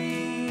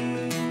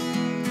scream.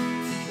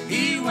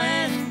 He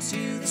went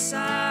to the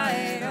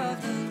side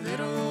of the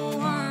little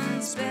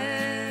one's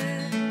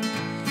bed.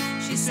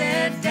 She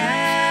said,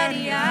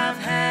 "Daddy, I've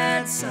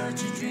had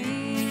such a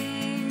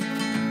dream.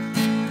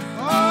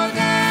 Oh,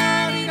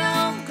 Daddy,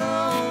 don't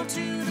go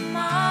to the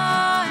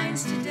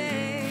mines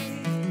today,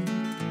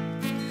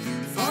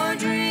 for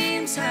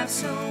dreams have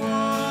so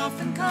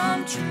often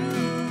come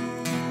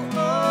true.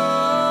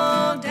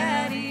 Oh,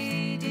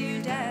 Daddy,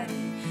 dear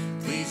Daddy,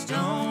 please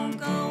don't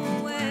go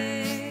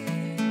away,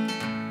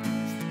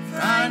 for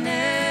I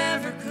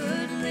never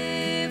could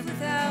live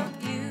without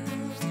you."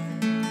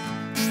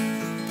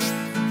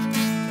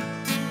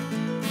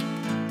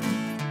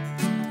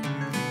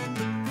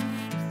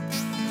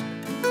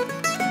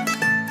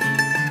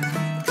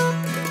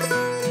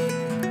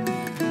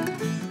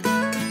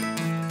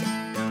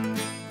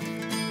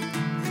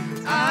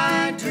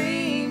 I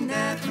dreamed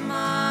that the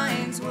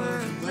mines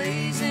were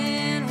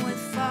blazing with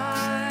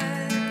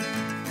fire.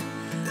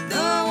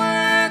 The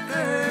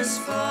workers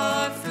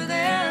fought for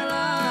their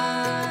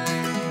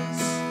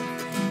lives.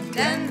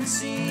 Then the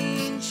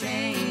scene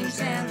changed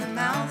and the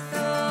mouth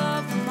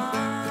of the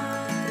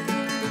mine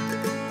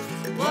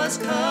was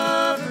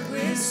covered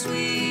with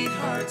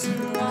sweethearts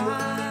and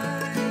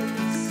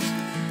wives.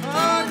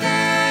 Oh,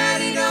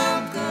 Daddy,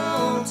 don't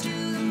go to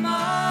the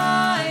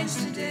mines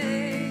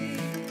today,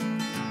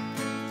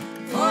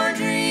 for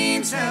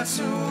dreams have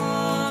so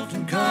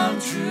often come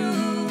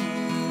true.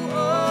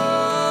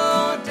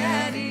 Oh,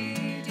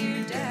 Daddy,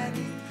 dear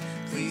Daddy,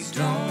 please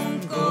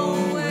don't go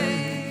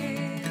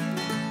away,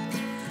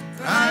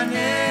 for I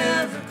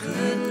never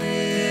could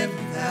live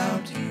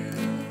without you.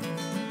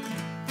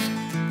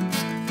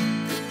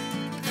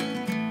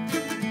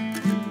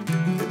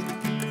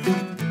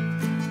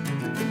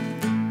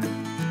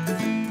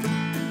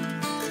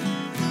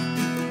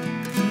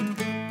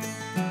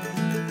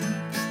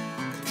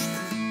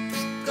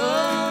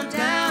 Go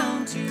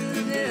down to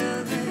the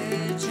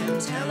village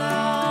and tell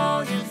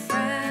all your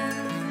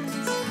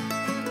friends,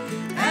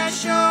 as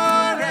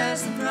sure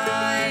as the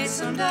bright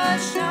sun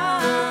does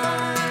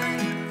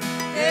shine,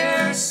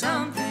 there's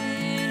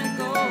something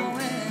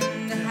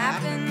going to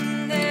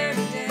happen there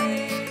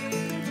today.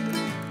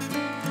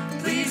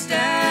 Please,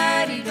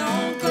 Daddy,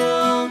 don't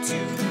go to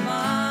the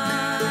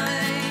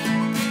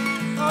mine.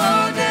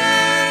 Oh,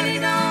 Daddy,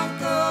 don't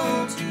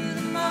go to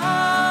the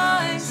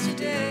mines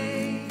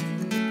today,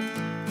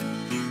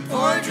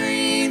 for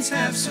dreams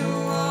have so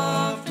often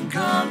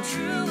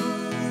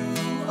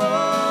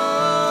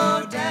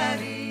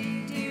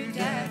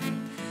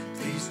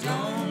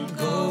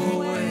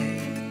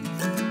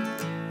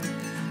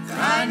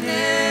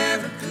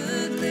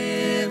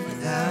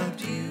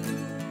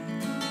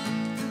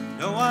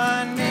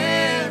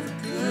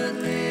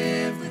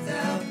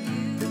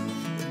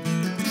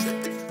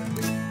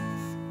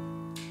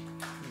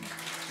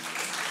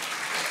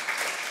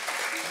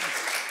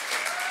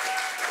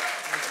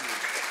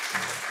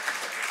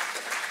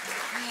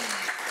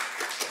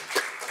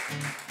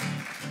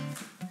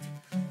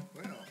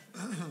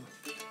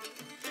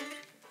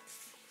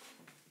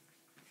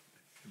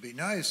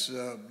nice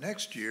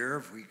next year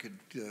if we could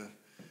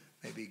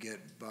maybe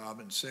get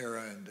Bob and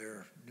Sarah and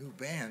their new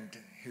band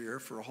here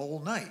for a whole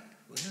night.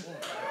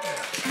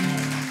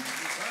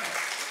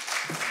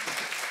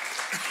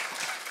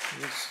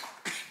 Let's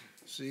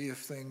see if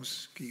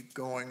things keep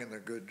going in a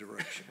good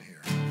direction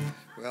here.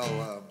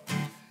 Well,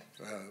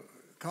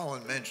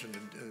 Colin mentioned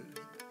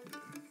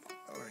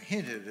or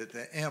hinted at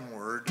the M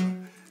word.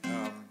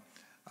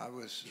 I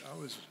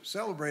was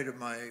celebrated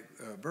my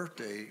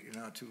birthday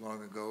not too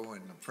long ago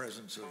in the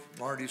presence of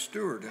Marty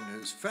Stewart and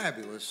his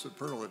fabulous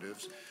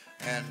superlatives,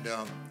 and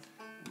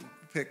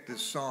picked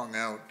this song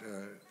out,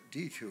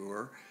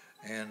 Detour,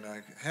 and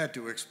I had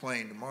to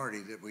explain to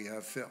Marty that we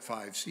have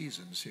 5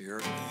 seasons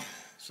here: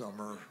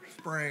 summer,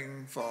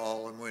 spring,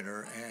 fall, and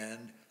winter,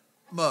 and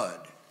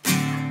mud.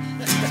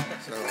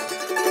 So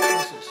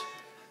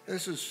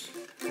this is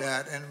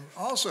that, and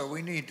also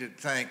we need to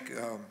thank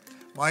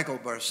Michael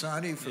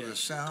Barsanti for the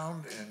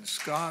sound, and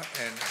Scott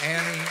and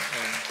Annie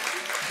and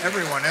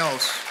everyone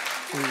else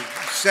who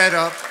set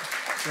up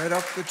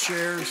the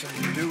chairs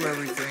and do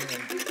everything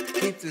and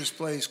keep this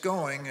place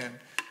going. And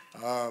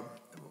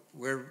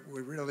we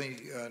really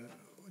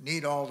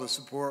need all the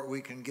support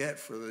we can get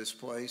for this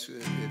place.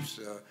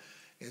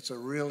 It's a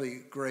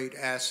really great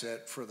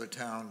asset for the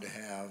town to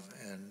have.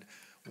 And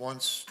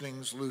once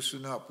things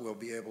loosen up, we'll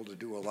be able to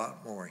do a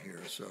lot more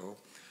here. So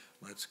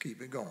let's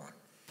keep it going.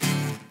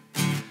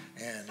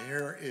 And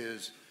here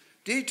is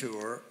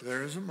Detour,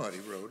 There's a Muddy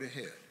Road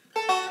Ahead.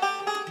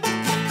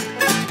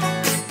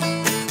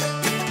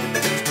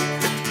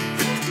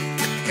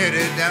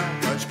 Headed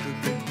down West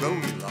Crooked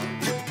Road,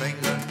 lots of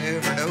things I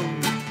never know.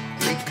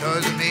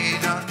 Because of me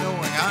not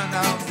knowing, I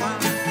now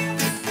find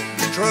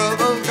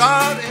trouble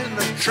got in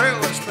the trail.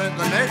 I spent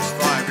the next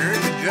 5 years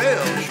in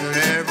jail. Should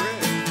have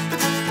read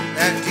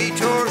that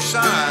detour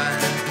sign.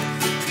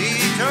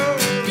 Detour,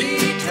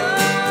 detour,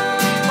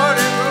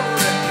 muddy road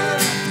ahead.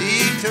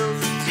 Detour,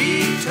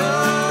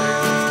 detour,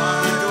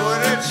 mind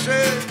what it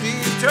says.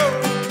 Detour,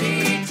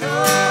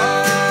 detour,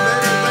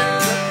 better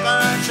things to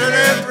find. Should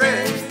have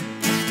read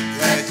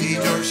that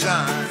detour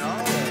sign.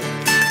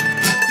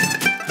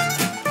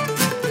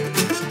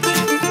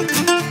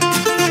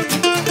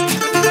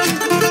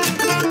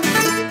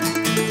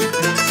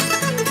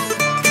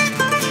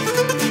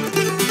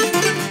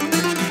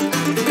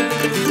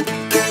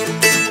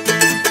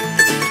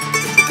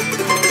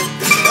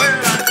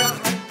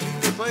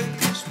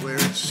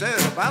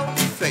 About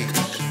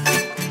face,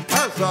 I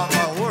thought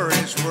my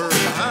worries were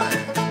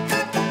behind,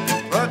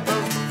 but the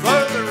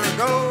further I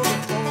go,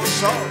 the more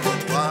sorrow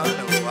I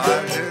know I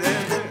should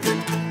enter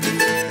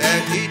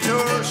that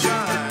detour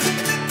sign.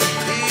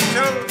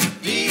 Detour,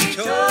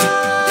 detour,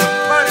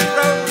 muddy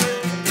road,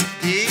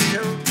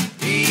 detour,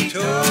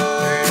 detour,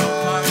 they don't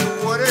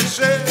mind what it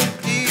says.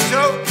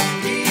 Detour,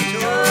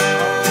 detour,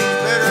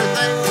 better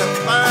things to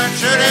find.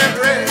 Should have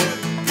read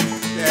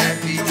that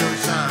detour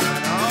sign.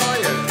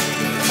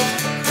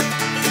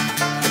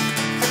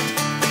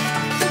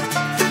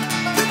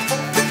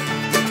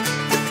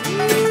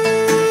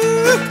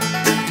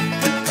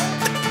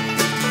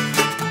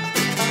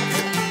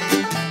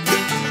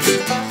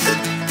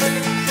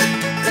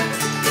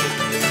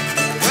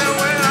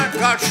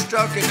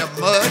 Stuck in the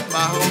mud, my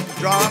hope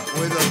dropped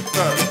with a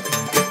thud.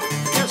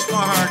 Guess my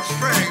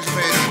heartstrings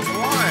made it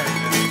twine.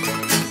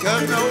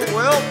 Got no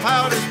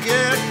willpower to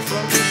get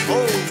from this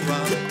whole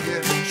run.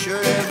 Get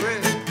should have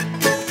read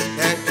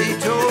that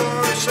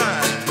detour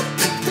sign.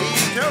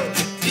 Detour,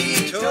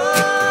 detour,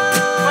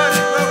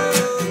 muddy road.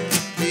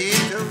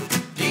 Detour,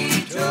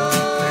 detour,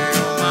 they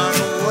don't mind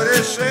what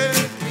it says.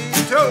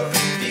 Detour,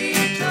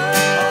 detour,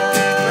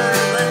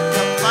 better than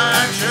the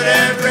fine. Should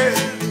have read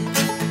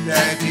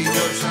that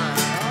detour sign.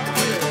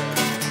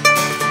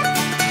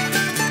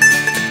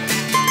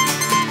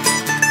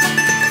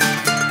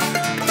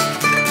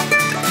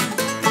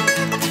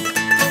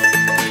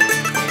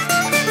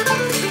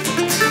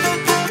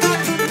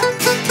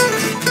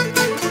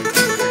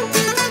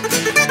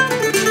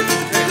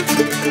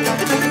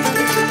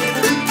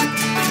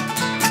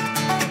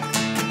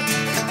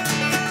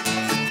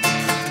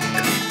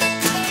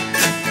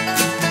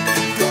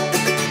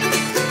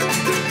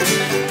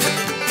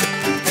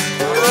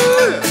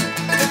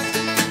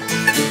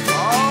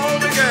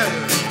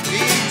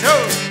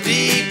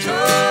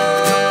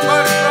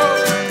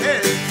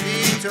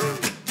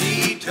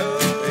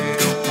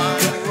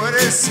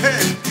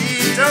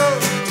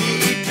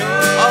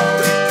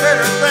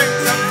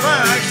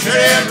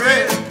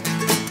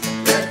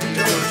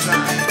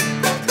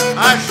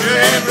 I should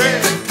have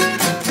read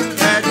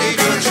that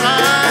detour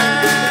sign.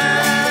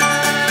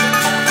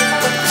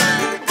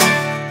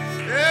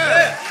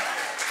 Yeah.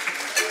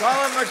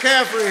 Colin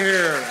McCaffrey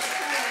here.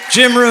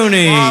 Jim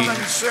Rooney. Bob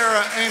and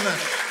Sarah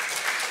Amos.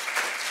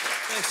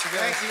 Thanks, you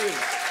guys. Thank you.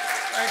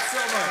 Thanks so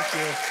much.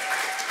 Thank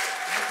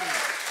you.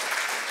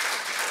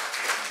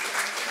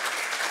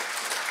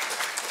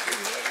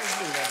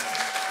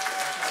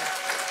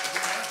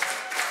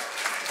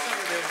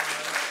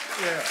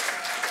 Yeah.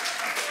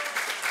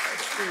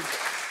 That's true.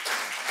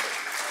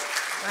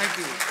 Thank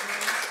you.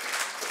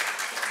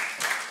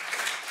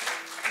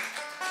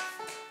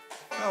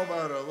 How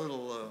about a little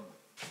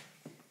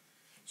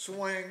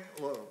swing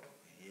low?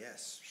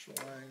 Yes. Swing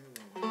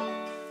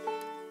low.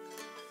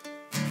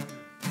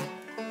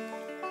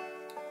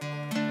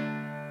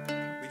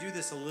 We do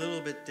this a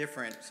little bit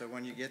different, so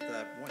when you get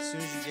as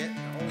soon as you get a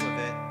hold of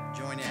it,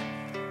 join in.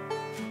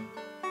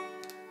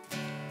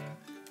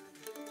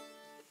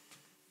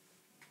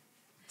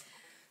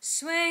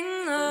 Swing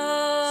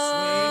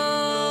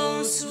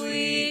low,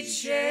 sweet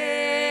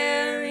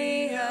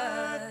chariot,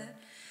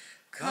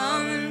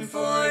 coming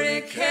for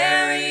to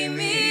carry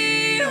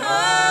me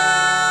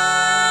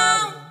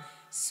home.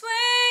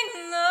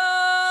 Swing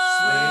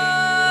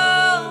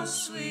low,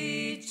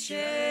 sweet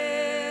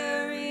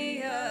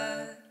chariot,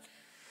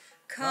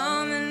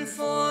 coming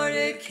for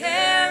to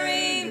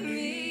carry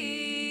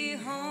me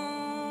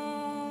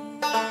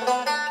home.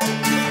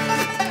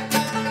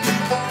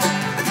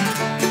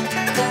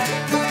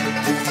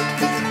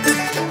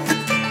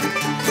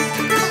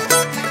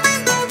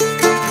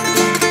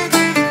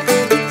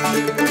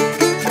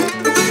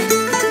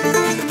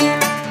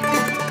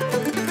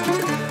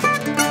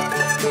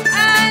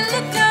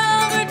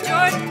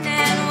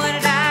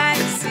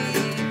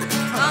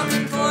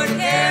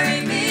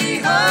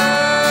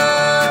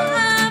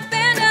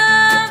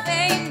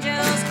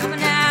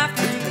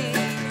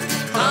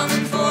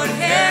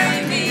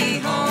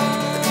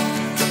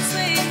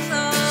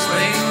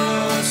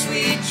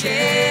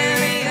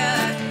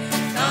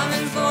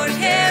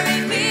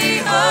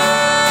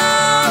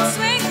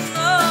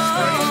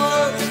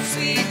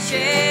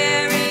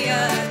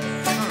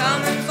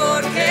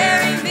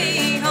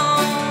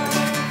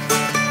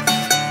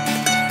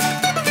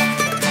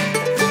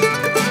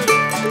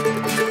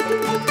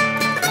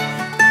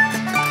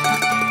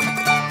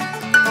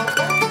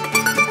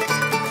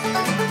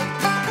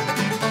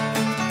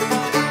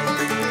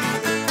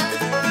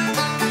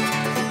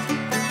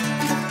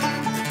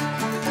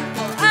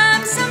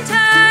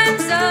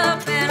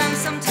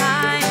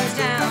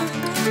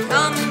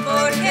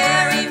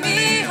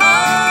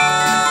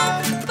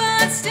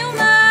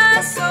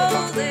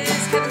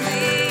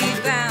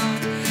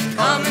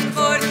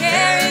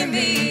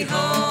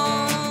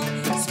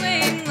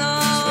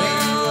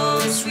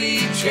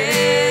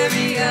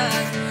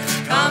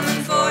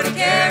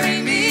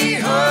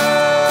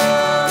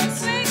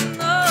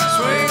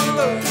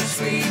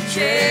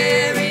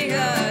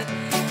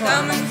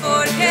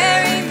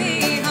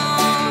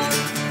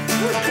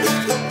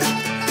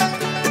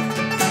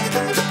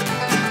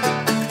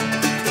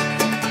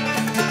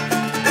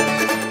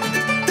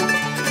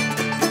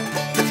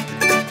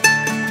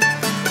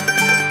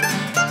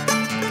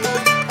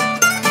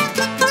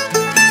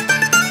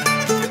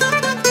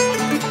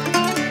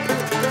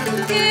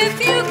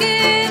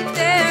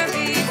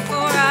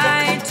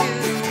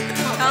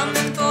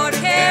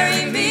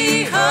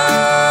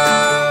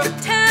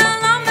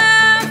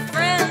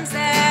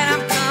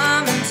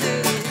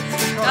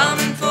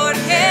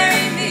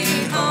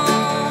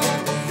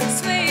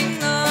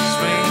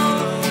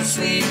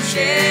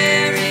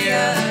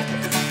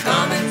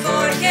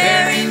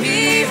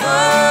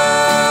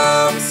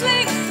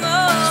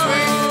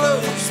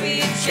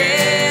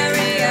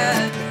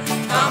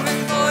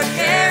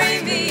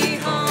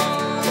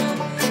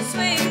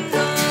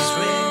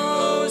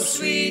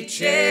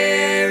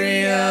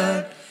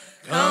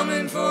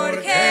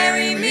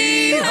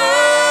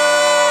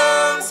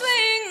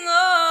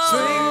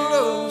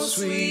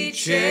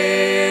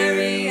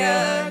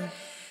 chariot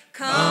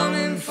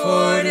coming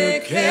for to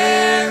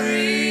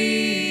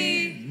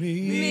carry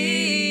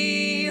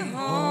me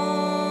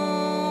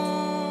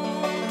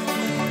home.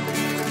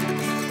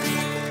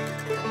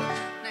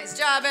 Nice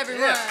job,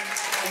 everyone. Yeah.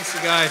 Thanks,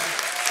 you guys. All right,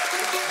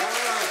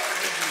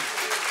 thank you.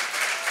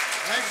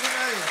 Thanks a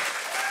million.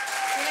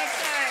 See you next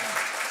time.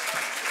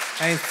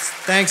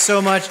 Thanks so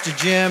much to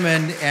Jim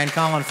and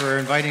Colin for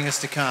inviting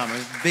us to come. It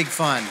was big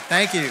fun.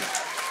 Thank you.